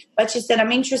found me, but she said,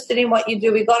 I'm interested in what you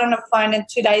do. We got on the phone and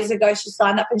 2 days ago she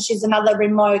signed up and she's another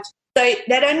remote. So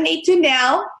they don't need to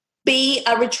now be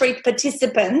a retreat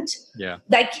participant.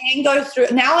 They can go through.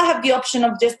 Now I have the option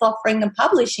of just offering them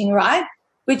publishing, right?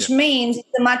 Which means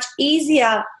it's a much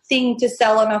easier thing to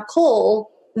sell on a call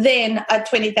than a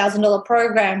 $20,000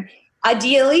 program.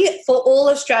 Ideally, for all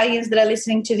Australians that are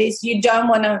listening to this, you don't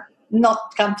want to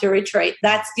not come to retreat.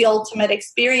 That's the ultimate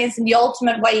experience and the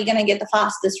ultimate way you're going to get the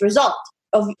fastest result.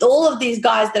 Of all of these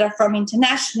guys that are from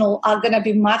international are going to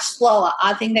be much slower.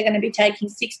 I think they're going to be taking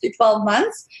 6 to 12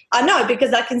 months. I know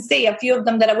because I can see a few of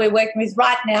them that we're working with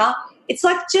right now. It's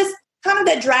like just kind of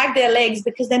they drag their legs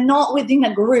because they're not within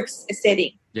a group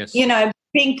setting. Yes.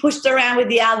 Being pushed around with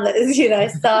the others,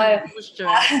 so...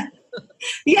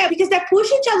 because they push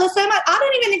each other so much. I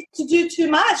don't even need to do too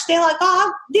much. They're like,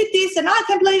 I did this and I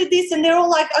completed this. And they're all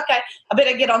like, okay, I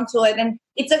better get onto it. And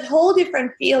it's a whole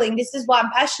different feeling. This is why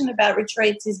I'm passionate about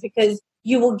retreats is because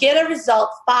you will get a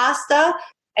result faster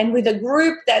and with a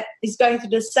group that is going through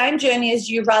the same journey as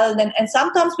you rather than, and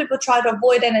sometimes people try to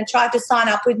avoid it and try to sign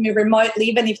up with me remotely,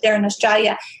 even if they're in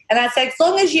Australia. And I say, as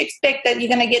long as you expect that you're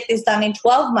going to get this done in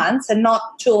 12 months and not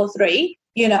 2 or 3,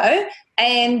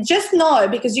 and just know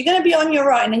because you're going to be on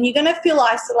your own and you're going to feel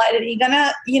isolated. You're going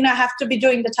to, have to be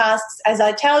doing the tasks as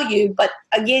I tell you. But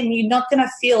again, you're not going to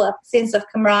feel a sense of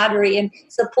camaraderie and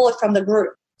support from the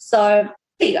group. So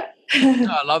there you go.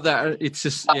 I love that. It's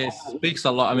just, it speaks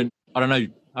a lot. I mean, I don't know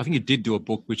I think you did do a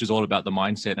book which is all about the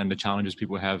mindset and the challenges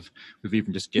people have with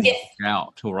even just getting the book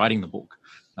out or writing the book.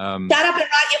 Shut up and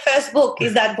write your first book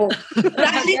is that book.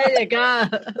 There you go.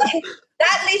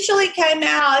 That literally came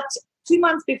out 2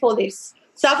 months before this.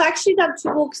 So I've actually done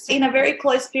 2 books in a very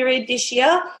close period this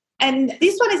year. And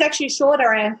this one is actually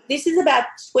shorter, and this is about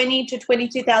 20 to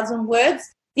 22,000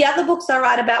 words. The other books I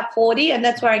write about 40, and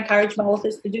that's what I encourage my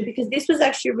authors to do, because this was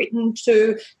actually written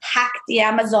to hack the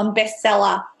Amazon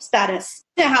bestseller status.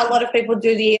 You know how a lot of people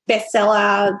do the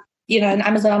bestseller, an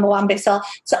Amazon #1 bestseller.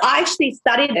 So I actually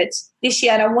studied it this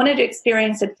year, and I wanted to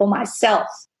experience it for myself.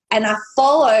 And I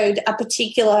followed a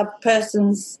particular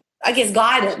person's,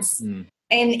 guidance.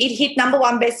 And it hit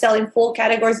 #1 bestseller in 4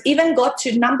 categories, even got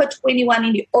to number 21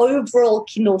 in the overall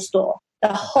Kindle store, the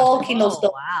whole Kindle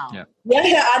store. Wow.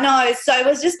 Yeah, I know. So it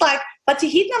was just like, but to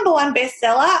hit #1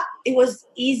 bestseller, it was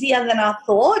easier than I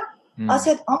thought. I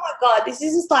said, oh my God, this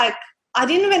is just like, I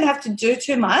didn't even have to do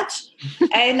too much.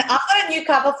 And I've got a new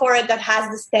cover for it that has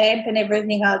the stamp and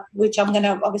everything, which I'm going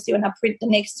to, obviously, when I print the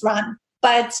next run.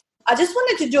 But I just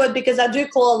wanted to do it because I do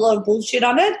call a lot of bullshit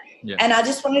on it. Yeah. And I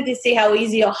just wanted to see how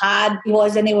easy or hard it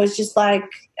was. And it was just like,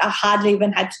 I hardly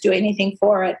even had to do anything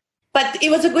for it. But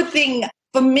it was a good thing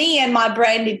for me and my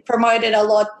brand. It promoted a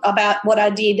lot about what I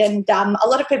did. And a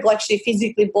lot of people actually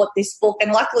physically bought this book.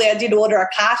 And luckily I did order a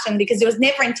carton because it was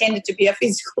never intended to be a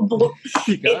physical book. It's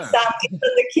in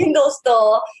the Kindle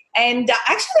store. And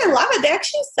actually I love it. They're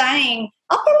actually saying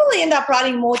I'll probably end up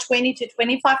writing more 20 to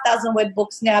 25,000 word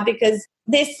books now, because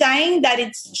they're saying that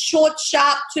it's short,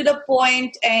 sharp, to the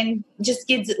point, and just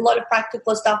gives a lot of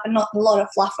practical stuff and not a lot of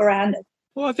fluff around it.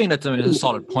 Well, I think that's a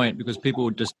solid point, because people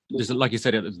just, like you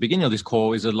said at the beginning of this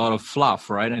call, is a lot of fluff,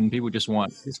 right? And people just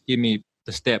give me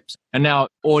the steps. And now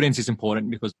audience is important,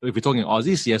 because if we're talking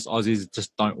Aussies, yes, Aussies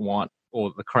just don't want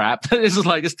all the crap. It's just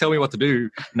like, just tell me what to do,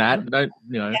 Nat. Don't,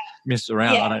 mess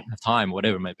around. I don't have time,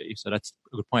 whatever it may be. So that's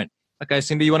a good point. Okay,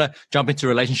 Cindy, you want to jump into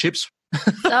relationships?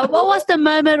 So what was the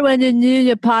moment when you knew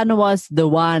your partner was the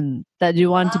one that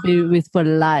you want to be with for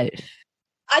life?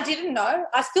 I didn't know.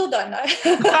 I still don't know.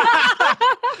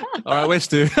 All right, where's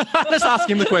Stu? Let's ask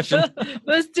him the question.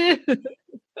 Where's Stu? No,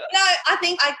 I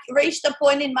think I reached a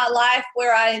point in my life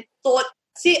where I thought,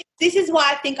 see, this is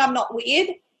why I think I'm not weird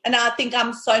and I think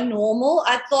I'm so normal.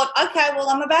 I thought, okay, well,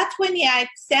 I'm about 28.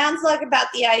 Sounds like about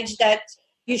the age that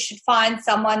you should find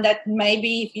someone that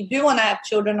maybe if you do want to have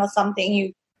children or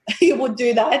something, you would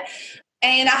do that.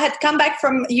 And I had come back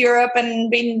from Europe and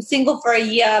been single for a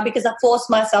year because I forced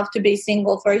myself to be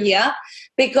single for a year,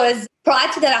 because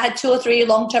prior to that I had 2 or 3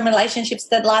 long-term relationships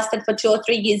that lasted for 2 or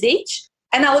 3 years each.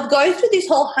 And I would go through this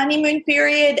whole honeymoon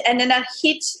period, and then I'd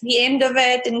hit the end of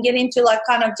it and get into like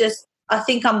kind of just, I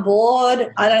think I'm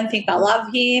bored, I don't think I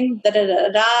love him,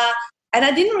 da-da-da-da-da. And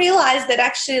I didn't realize that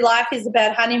actually life is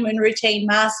about honeymoon routine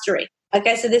mastery.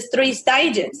 Okay, so there's 3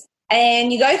 stages.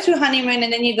 And you go through honeymoon,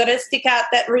 and then you got to stick out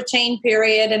that routine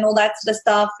period and all that sort of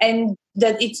stuff. And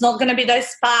that it's not going to be those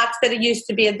sparks that it used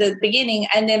to be at the beginning.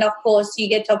 And then, of course, you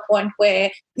get to a point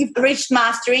where you've reached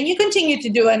mastery and you continue to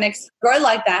do and grow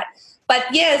like that. But,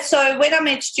 yeah, so when I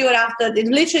met Stuart after, they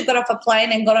literally got off a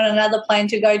plane and got on another plane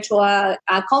to go to a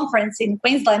conference in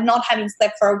Queensland, not having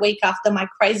slept for a week after my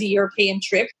crazy European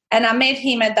trip. And I met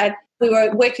him at that. We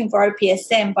were working for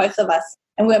OPSM, both of us.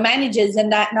 And we were managers,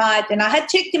 and that night, and I had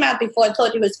checked him out before. I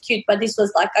thought he was cute, but this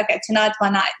was like, okay, tonight's my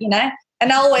night,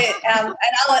 And I always,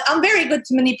 I'm very good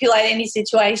to manipulate any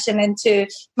situation into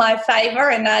my favor.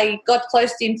 And I got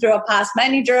close to him through a past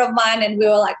manager of mine, and we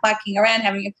were like mucking around,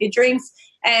 having a few drinks.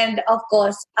 And of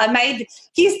course, I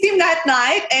kissed him that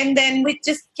night, and then we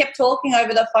just kept talking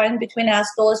over the phone between our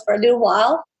stores for a little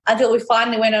while until we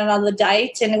finally went on another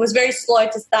date. And it was very slow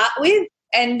to start with,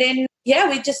 and then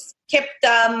we just kept.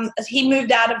 He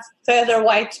moved out of further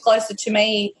away, closer to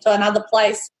me, to another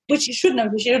place, which he shouldn't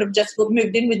have. He should have just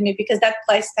moved in with me, because that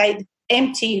place stayed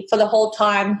empty for the whole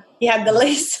time he had the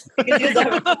lease.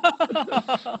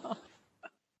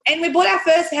 And we bought our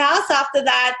first house after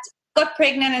that. Got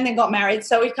pregnant and then got married.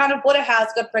 So we kind of bought a house,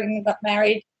 got pregnant, got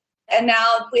married. And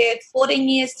now we're 14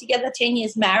 years together, 10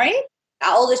 years married.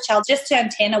 Our oldest child just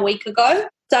turned 10 a week ago.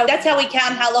 So that's how we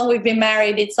count how long we've been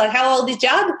married. It's like, how old is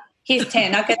Judd? He's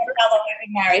 10. Okay, that's how long we've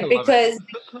been married. Because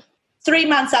 3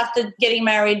 months after getting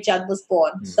married, Judd was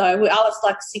born. So I was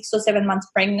like 6 or 7 months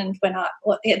pregnant when I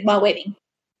at my wedding.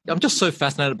 I'm just so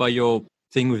fascinated by your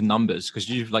thing with numbers, because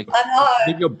you've like, I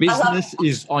know. Your business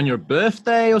is on your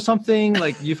birthday or something.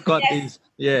 Like you've got these.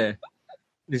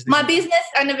 My business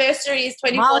anniversary is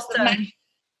 24th of May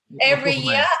every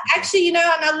year. Actually,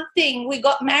 another thing, we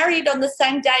got married on the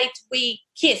same date we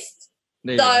kissed.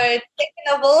 So 2nd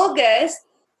of August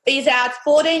is our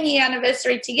 14-year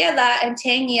anniversary together and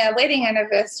 10-year wedding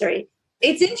anniversary.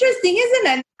 It's interesting,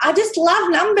 isn't it? I just love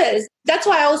numbers. That's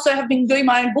why I also have been doing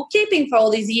my own bookkeeping for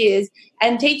all these years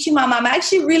and teaching my mum. I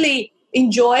actually really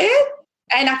enjoy it.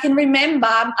 And I can remember,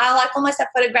 I like almost have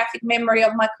photographic memory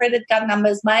of my credit card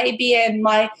numbers, my ABN,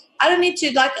 I don't need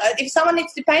to, like, if someone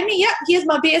needs to pay me, yeah, here's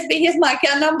my BSB, here's my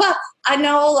account number. I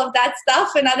know all of that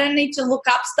stuff and I don't need to look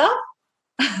up stuff.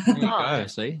 There you go,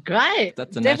 see? Great.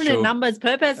 That's a definite natural numbers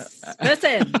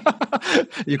person.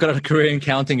 You've got a career in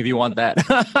counting if you want that.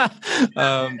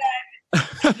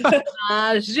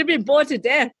 She should be bored to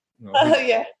death. Oh,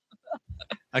 yeah.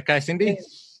 Okay, Cindy?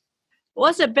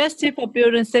 What's the best tip for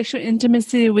building sexual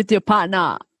intimacy with your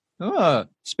partner? Oh,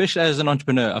 especially as an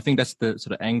entrepreneur. I think that's the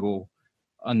sort of angle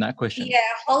on that question. Yeah,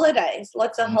 holidays,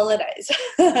 lots of holidays.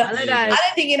 Holidays. I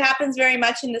don't think it happens very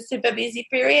much in the super busy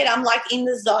period. I'm like in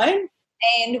the zone.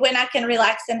 And when I can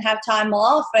relax and have time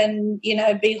off and, be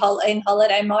in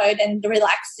holiday mode and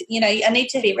relax, I need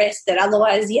to be rested.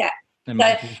 Otherwise, yeah.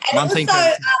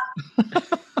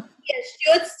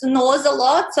 Stuart snores a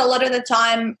lot. So a lot of the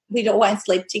time we won't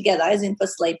sleep together, as in for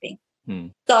sleeping.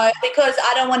 So because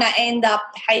I don't want to end up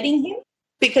hating him,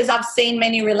 because I've seen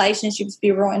many relationships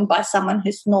be ruined by someone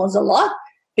who snores a lot.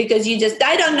 Because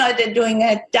they don't know they're doing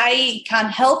it. They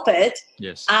can't help it.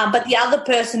 Yes. But the other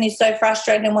person is so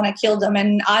frustrated and want to kill them.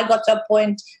 And I got to a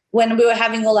point when we were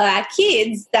having all of our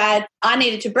kids that I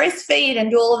needed to breastfeed and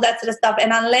do all of that sort of stuff.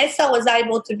 And unless I was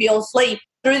able to be all asleep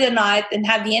through the night and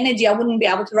have the energy, I wouldn't be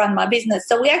able to run my business.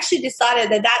 So we actually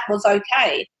decided that was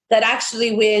okay, that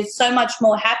actually we're so much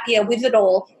more happier with it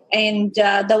all and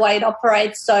the way it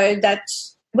operates, so that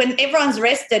when everyone's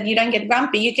rested, you don't get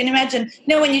grumpy. You can imagine,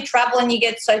 when you travel and you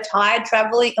get so tired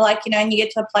traveling, and you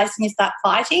get to a place and you start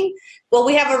fighting. Well,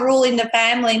 we have a rule in the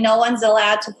family, no one's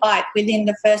allowed to fight within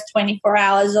the first 24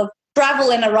 hours of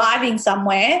travel and arriving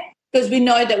somewhere, because we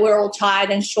know that we're all tired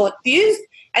and short-fused.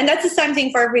 And that's the same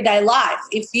thing for everyday life.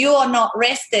 If you are not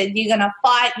rested, you're going to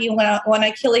fight, you're going to want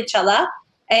to kill each other.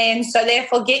 And so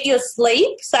therefore get your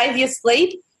sleep, save your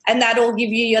sleep, and that will give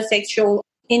you your sexual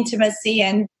intimacy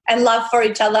and love for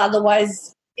each other.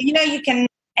 Otherwise, you can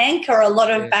anchor a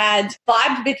lot of bad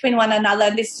vibes between one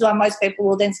another. This is why most people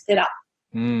will then split up.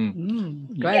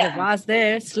 Great advice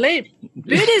there. Sleep.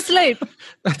 Beauty sleep.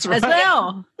 That's right. As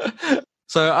well.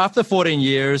 So after 14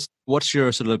 years, what's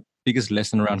your sort of biggest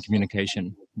lesson around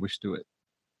communication with Stuart?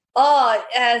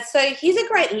 So he's a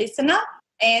great listener,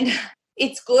 and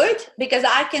it's good because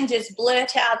I can just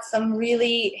blurt out some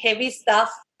really heavy stuff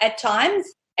at times,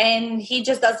 and he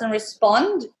just doesn't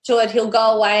respond to it. He'll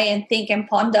go away and think and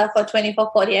ponder for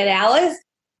 24, 48 hours.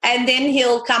 And then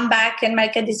he'll come back and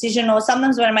make a decision. Or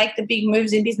sometimes when I make the big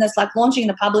moves in business, like launching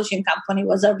the publishing company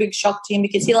was a big shock to him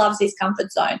because he loves his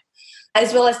comfort zone.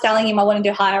 As well as telling him I wanted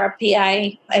to hire a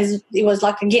PA, as it was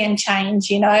like a game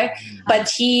change,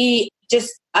 But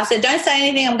I said, don't say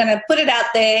anything. I'm going to put it out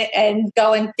there and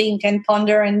go and think and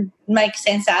ponder and make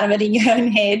sense out of it in your own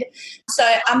head. So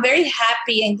I'm very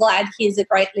happy and glad he's a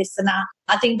great listener.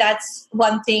 I think that's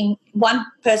one thing one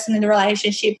person in the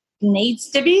relationship needs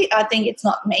to be. I think it's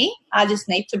not me. I just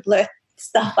need to blurt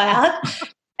stuff out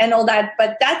and all that.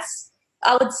 But that's,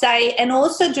 I would say, and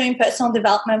also doing personal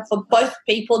development for both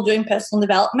people, doing personal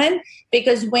development,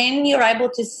 because when you're able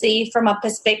to see from a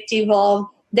perspective of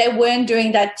they weren't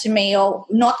doing that to me, or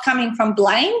not coming from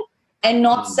blame and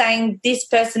not saying this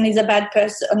person is a bad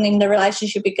person in the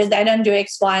relationship because they don't do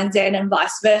X, Y, and Z and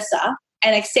vice versa,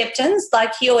 and acceptance.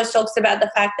 Like he always talks about the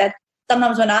fact that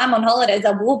sometimes when I'm on holidays,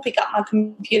 I will pick up my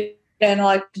computer and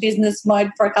like business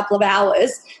mode for a couple of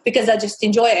hours because I just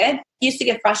enjoy it. He used to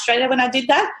get frustrated when I did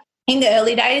that in the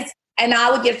early days. And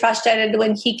I would get frustrated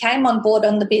when he came on board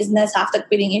on the business after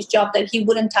quitting his job that he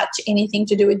wouldn't touch anything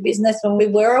to do with business when we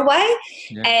were away.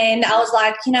 Yeah. And I was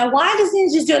like, why doesn't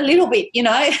he just do a little bit,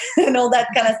 and all that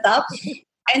kind of stuff.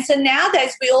 And so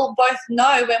nowadays we all both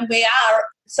know when we are,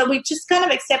 so we just kind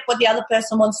of accept what the other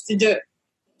person wants to do.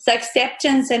 So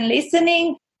acceptance and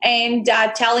listening and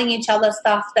telling each other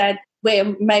stuff that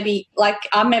where maybe like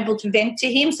I'm able to vent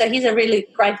to him. So he's a really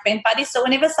great vent buddy. So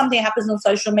whenever something happens on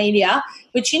social media,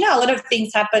 which, a lot of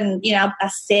things happen, are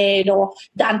said or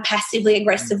done passively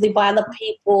aggressively by other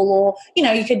people, or,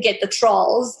 you could get the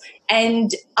trolls.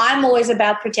 And I'm always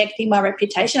about protecting my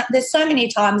reputation. There's so many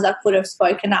times I could have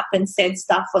spoken up and said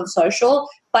stuff on social,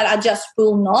 but I just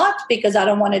will not because I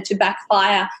don't want it to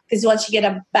backfire, because once you get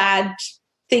a bad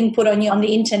thing put on you on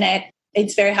the internet,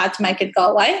 it's very hard to make it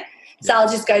go away. So I'll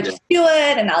just go to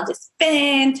Stuart and I'll just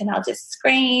vent and I'll just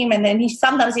scream. And then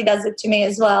sometimes he does it to me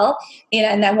as well,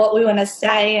 and then what we want to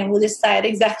say, and we'll just say it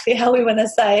exactly how we want to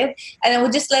say it. And then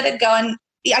we'll just let it go. And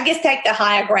I guess, take the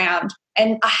higher ground.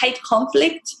 And I hate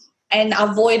conflict and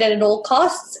avoid it at all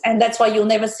costs. And that's why you'll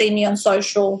never see me on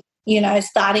social,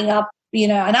 starting up,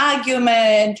 an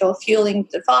argument or fueling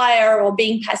the fire or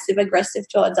being passive aggressive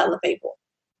towards other people.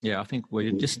 Yeah, I think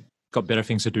you just got better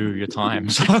things to do with your time.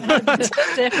 So.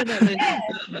 Definitely. Yeah.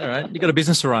 All right, you got a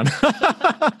business to run.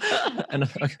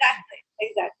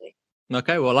 Exactly.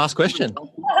 Okay, well, last question.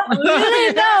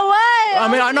 Really? No way. I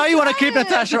mean, I know you want to keep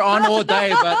Natasha on all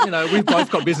day, but, we've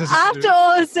both got businesses to do. After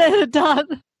all is said and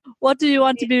done, what do you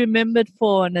want to be remembered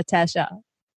for, Natasha?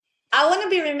 I want to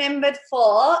be remembered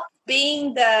for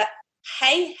being the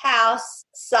Hay House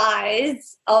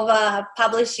size of a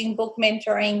publishing book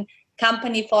mentoring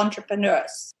company for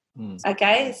entrepreneurs.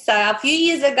 Okay, so a few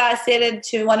years ago, I said it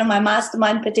to one of my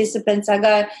mastermind participants. I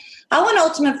go, I want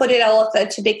Ultimate 48 Author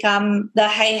to become the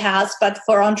Hay House, but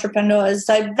for entrepreneurs.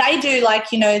 So they do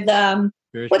the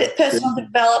personal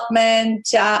development,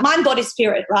 mind, body,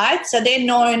 spirit, right? So they're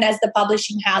known as the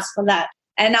publishing house for that.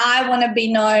 And I want to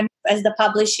be known as the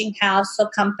publishing house or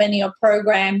company or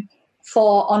program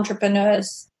for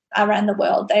entrepreneurs around the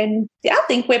world. And I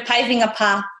think we're paving a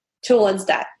path towards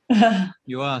that.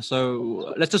 You are.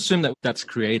 So let's assume that that's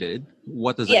created.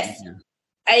 What does that Yes. mean?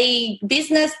 A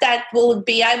business that will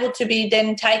be able to be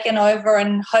then taken over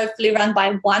and hopefully run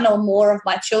by one or more of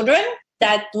my children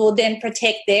that will then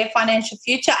protect their financial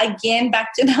future. Again,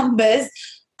 back to numbers.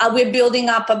 We're building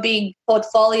up a big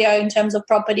portfolio in terms of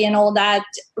property and all that.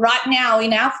 Right now,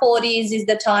 in our 40s is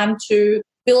the time to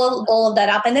build all of that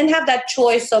up and then have that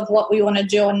choice of what we want to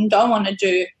do and don't want to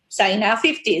do, say, in our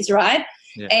 50s, right?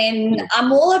 Yeah. And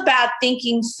I'm all about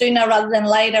thinking sooner rather than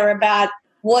later about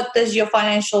what does your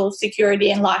financial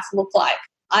security in life look like.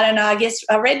 I don't know, I guess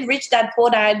I read Rich Dad Poor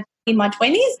Dad in my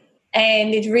 20s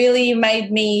and it really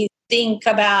made me think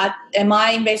about, am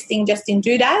I investing just in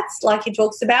doodads like he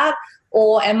talks about,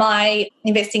 or am I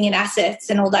investing in assets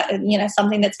and all that,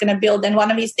 something that's going to build. And one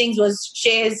of his things was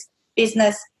shares,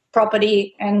 business,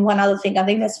 property, and one other thing. I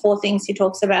think there's 4 things he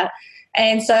talks about.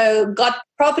 And so got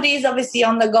properties obviously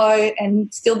on the go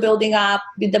and still building up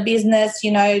with the business,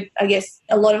 I guess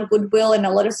a lot of goodwill and a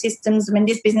lot of systems. I mean,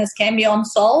 this business can be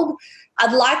on-sold.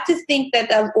 I'd like to think that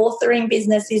the authoring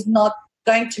business is not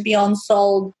going to be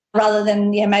on-sold rather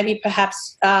than, maybe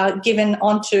perhaps given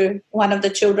onto one of the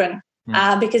children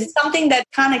because it's something that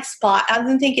can't expire. I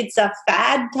don't think it's a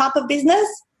fad type of business.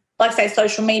 Like, say,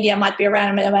 social media might be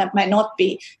around, it might not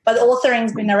be, but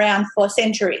authoring's been around for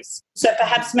centuries. So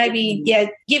perhaps maybe,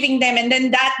 giving them, and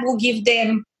then that will give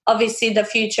them, obviously, the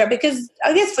future. Because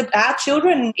I guess for our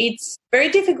children, it's very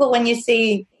difficult when you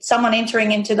see someone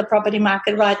entering into the property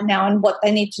market right now and what they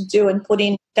need to do and put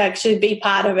in to actually be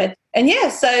part of it. And,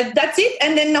 so that's it.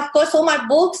 And then, of course, all my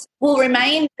books will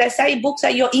remain. They say books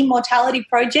are your immortality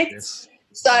projects. Yes.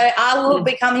 So I will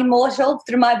become immortal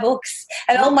through my books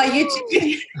and all my YouTube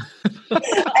videos.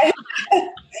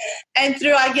 and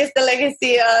through, I guess, the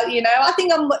legacy, I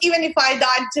think even if I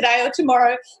died today or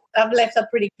tomorrow, I've left a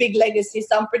pretty big legacy.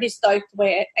 So I'm pretty stoked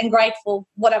and grateful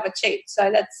what I've achieved.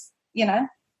 So that's,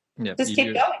 just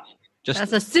keep going.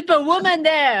 That's a superwoman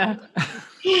there.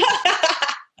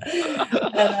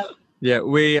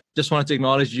 We just wanted to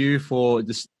acknowledge you for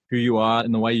just who you are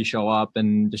and the way you show up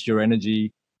and just your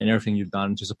energy and everything you've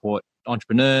done to support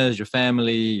entrepreneurs, your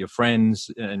family, your friends,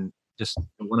 and just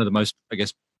one of the most, I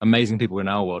guess, amazing people in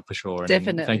our world for sure.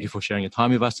 Definitely. And thank you for sharing your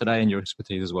time with us today and your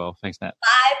expertise as well. Thanks, Nat.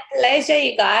 My pleasure,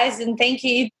 you guys, and thank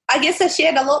you. I guess I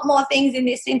shared a lot more things in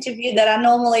this interview that I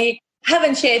normally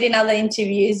haven't shared in other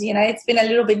interviews. It's been a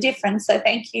little bit different, so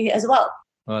thank you as well.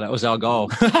 Well, that was our goal.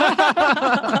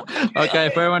 Okay,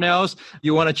 for everyone else,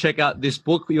 you want to check out this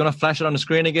book, you want to flash it on the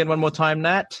screen again one more time,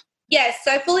 Nat? Yes,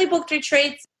 so Fully Booked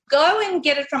Retreats. Go and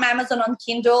get it from Amazon on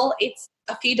Kindle. It's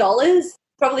a few dollars,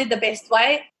 probably the best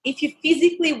way. If you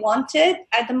physically want it,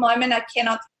 at the moment I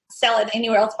cannot sell it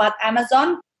anywhere else but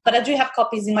Amazon, but I do have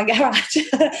copies in my garage.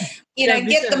 Get them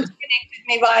to connect with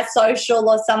me via social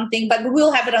or something, but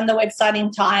we'll have it on the website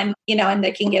in time, and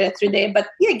they can get it through there. But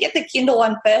get the Kindle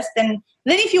one first, and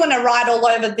then if you want to write all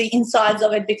over the insides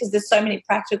of it because there's so many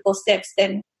practical steps,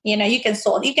 then, you can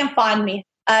find me.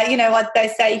 What they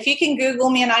say, if you can Google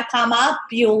me and I come up,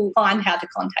 you'll find how to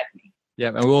contact me. Yeah,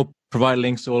 and we'll provide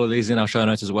links to all of these in our show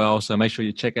notes as well. So make sure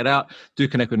you check it out. Do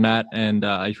connect with Nat. And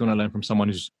if you want to learn from someone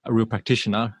who's a real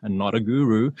practitioner and not a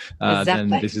guru, then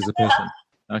this is the person.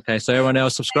 Okay, so everyone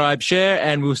else, subscribe, share,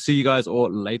 and we'll see you guys all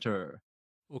later.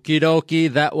 Okie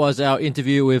dokie, that was our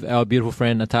interview with our beautiful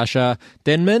friend Natasa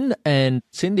Denman. And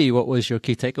Cindy, what was your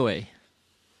key takeaway?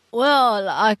 Well,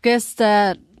 I guess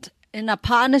that in a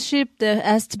partnership, there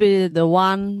has to be the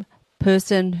one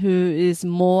person who is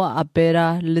more a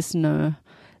better listener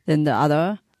than the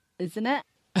other, isn't it?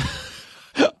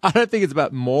 I don't think it's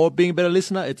about more being a better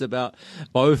listener. It's about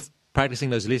both practicing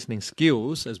those listening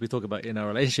skills, as we talk about in our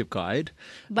relationship guide.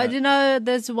 But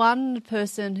there's one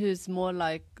person who's more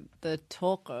like the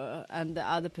talker and the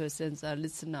other person's a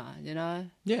listener,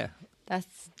 Yeah.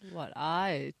 That's what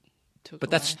I took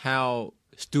But that's how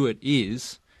Stuart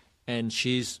is. And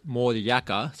she's more the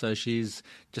yakka, so she's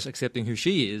just accepting who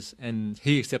she is, and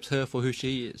he accepts her for who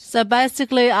she is. So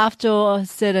basically, after all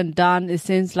said and done, it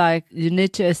seems like you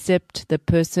need to accept the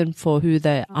person for who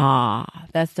they are.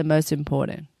 That's the most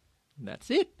important. That's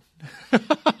it.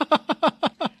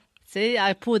 See,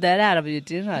 I pulled that out of you,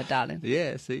 didn't I, darling?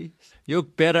 Yeah, see? You're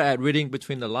better at reading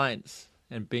between the lines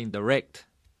and being direct.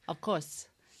 Of course.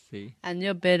 See? And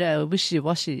you're better at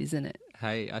wishy-washy, isn't it?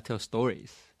 Hey, I tell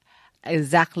stories.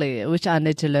 Exactly, which I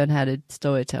need to learn how to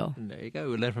storytell. There you go.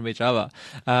 We learn from each other.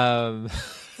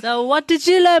 So what did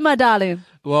you learn, my darling?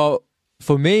 Well,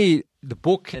 for me, the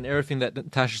book and everything that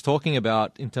Natasha's talking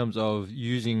about in terms of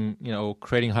using,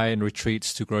 creating high-end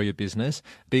retreats to grow your business,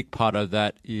 big part of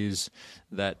that is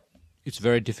that it's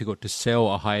very difficult to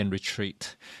sell a high-end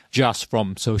retreat just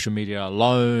from social media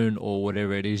alone or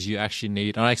whatever it is you actually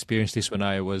need. And I experienced this when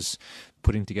I was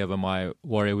putting together my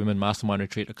Warrior Women Mastermind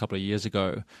retreat a couple of years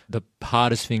ago. The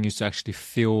hardest thing is to actually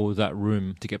fill that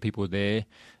room to get people there.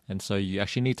 And so you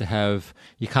actually need to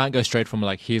you can't go straight from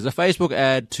here's a Facebook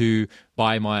ad to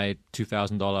buy my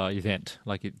 $2,000 event.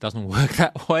 It doesn't work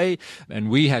that way. And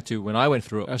we had to, when I went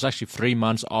through it was actually 3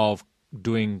 months of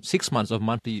doing 6 months of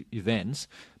monthly events,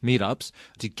 meetups,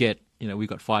 to get, we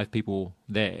got 5 people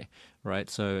there,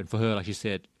 right? So for her, like she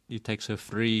said, it takes her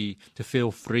to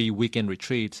fill 3 weekend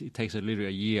retreats. It takes her literally a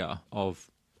year of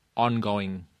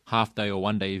ongoing half-day or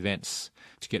one-day events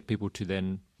to get people to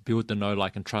then build the know,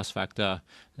 like, and trust factor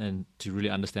and to really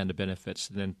understand the benefits,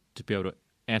 and then to be able to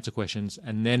answer questions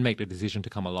and then make the decision to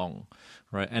come along,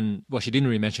 right? And what she didn't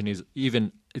really mention is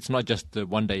it's not just the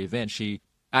one-day event.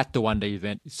 At the one-day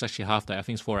event, it's actually a half-day, I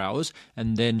think it's 4 hours,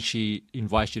 and then she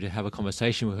invites you to have a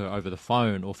conversation with her over the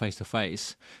phone or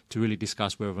face-to-face to really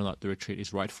discuss whether or not the retreat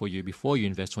is right for you before you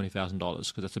invest $20,000,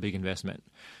 because that's a big investment,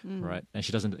 right? And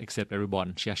she doesn't accept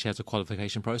everyone. She actually has a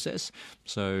qualification process.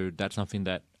 So that's something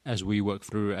that, as we work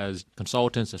through as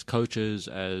consultants, as coaches,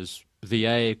 as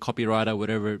VA, copywriter,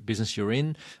 whatever business you're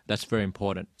in, that's very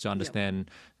important to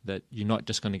understand that you're not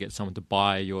just going to get someone to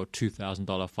buy your $2,000,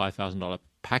 $5,000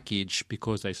 package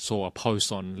because they saw a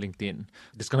post on LinkedIn.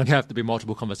 There's going to have to be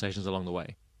multiple conversations along the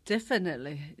way.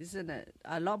 Definitely, isn't it?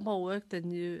 A lot more work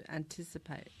than you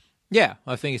anticipate. Yeah,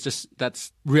 I think it's just,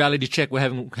 that's reality check. We're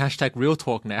having hashtag real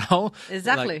talk now.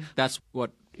 Exactly. That's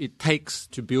what it takes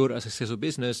to build a successful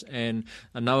business. And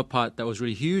another part that was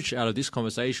really huge out of this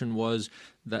conversation was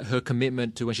that her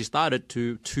commitment to, when she started,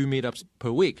 to 2 meetups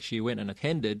per week. She went and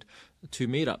attended 2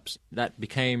 meetups. That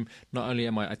became, not only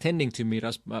am I attending 2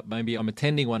 meetups, but maybe I'm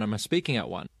attending one, I'm speaking at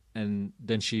one. And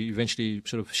then she eventually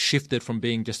sort of shifted from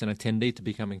being just an attendee to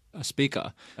becoming a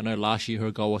speaker. I know last year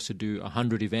her goal was to do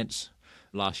 100 events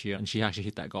last year, and she actually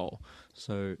hit that goal.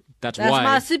 So that's why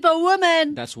my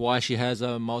superwoman. That's why she has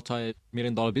a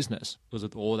multi-million-dollar business, because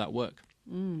of all that work.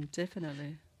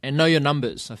 Definitely. And know your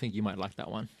numbers. I think you might like that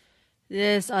one.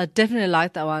 Yes, I definitely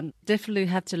like that one. Definitely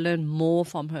have to learn more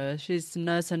from her. She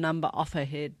knows her number off her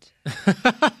head,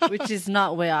 which is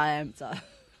not where I am. So.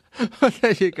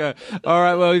 There you go. All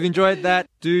right, well, if you've enjoyed that,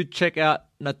 do check out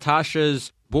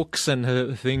Natasha's books and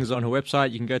her things on her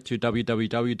website. You can go to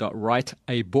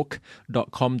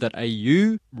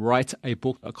www.writeabook.com.au,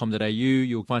 writeabook.com.au.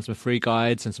 You'll find some free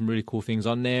guides and some really cool things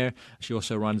on there. She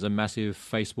also runs a massive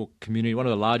Facebook community, one of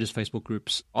the largest Facebook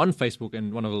groups on Facebook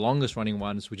and one of the longest running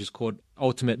ones, which is called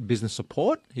Ultimate Business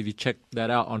Support. If you check that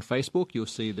out on Facebook, you'll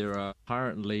see there are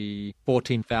currently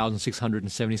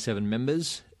 14,677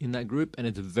 members in that group, and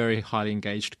it's a very highly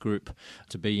engaged group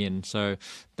to be in. So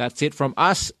that's it from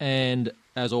us, and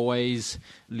as always,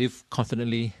 live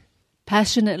confidently,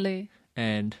 passionately,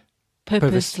 and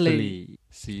purposefully.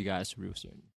 See you guys real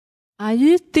soon. Are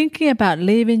you thinking about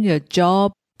leaving your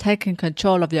job, taking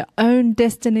control of your own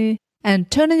destiny,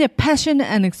 and turning your passion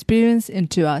and experience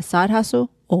into a side hustle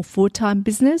or full-time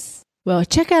business? Well,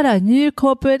 check out our new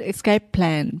Corporate Escape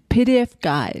Plan PDF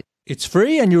guide. It's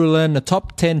free, and you will learn the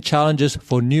top 10 challenges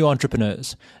for new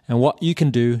entrepreneurs and what you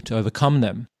can do to overcome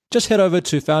them. Just head over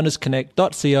to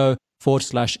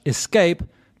foundersconnect.co/escape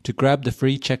to grab the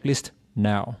free checklist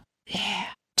now. Yeah,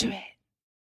 do it.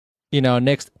 In our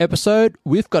next episode,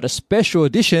 we've got a special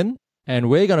edition, and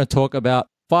we're going to talk about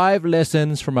 5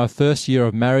 lessons from our first year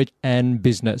of marriage and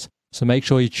business. So make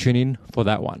sure you tune in for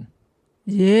that one.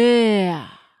 Yeah.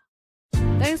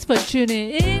 Thanks for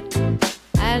tuning in.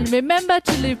 And remember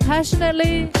to live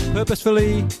passionately,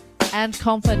 purposefully, and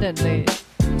confidently.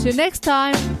 Till next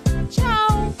time.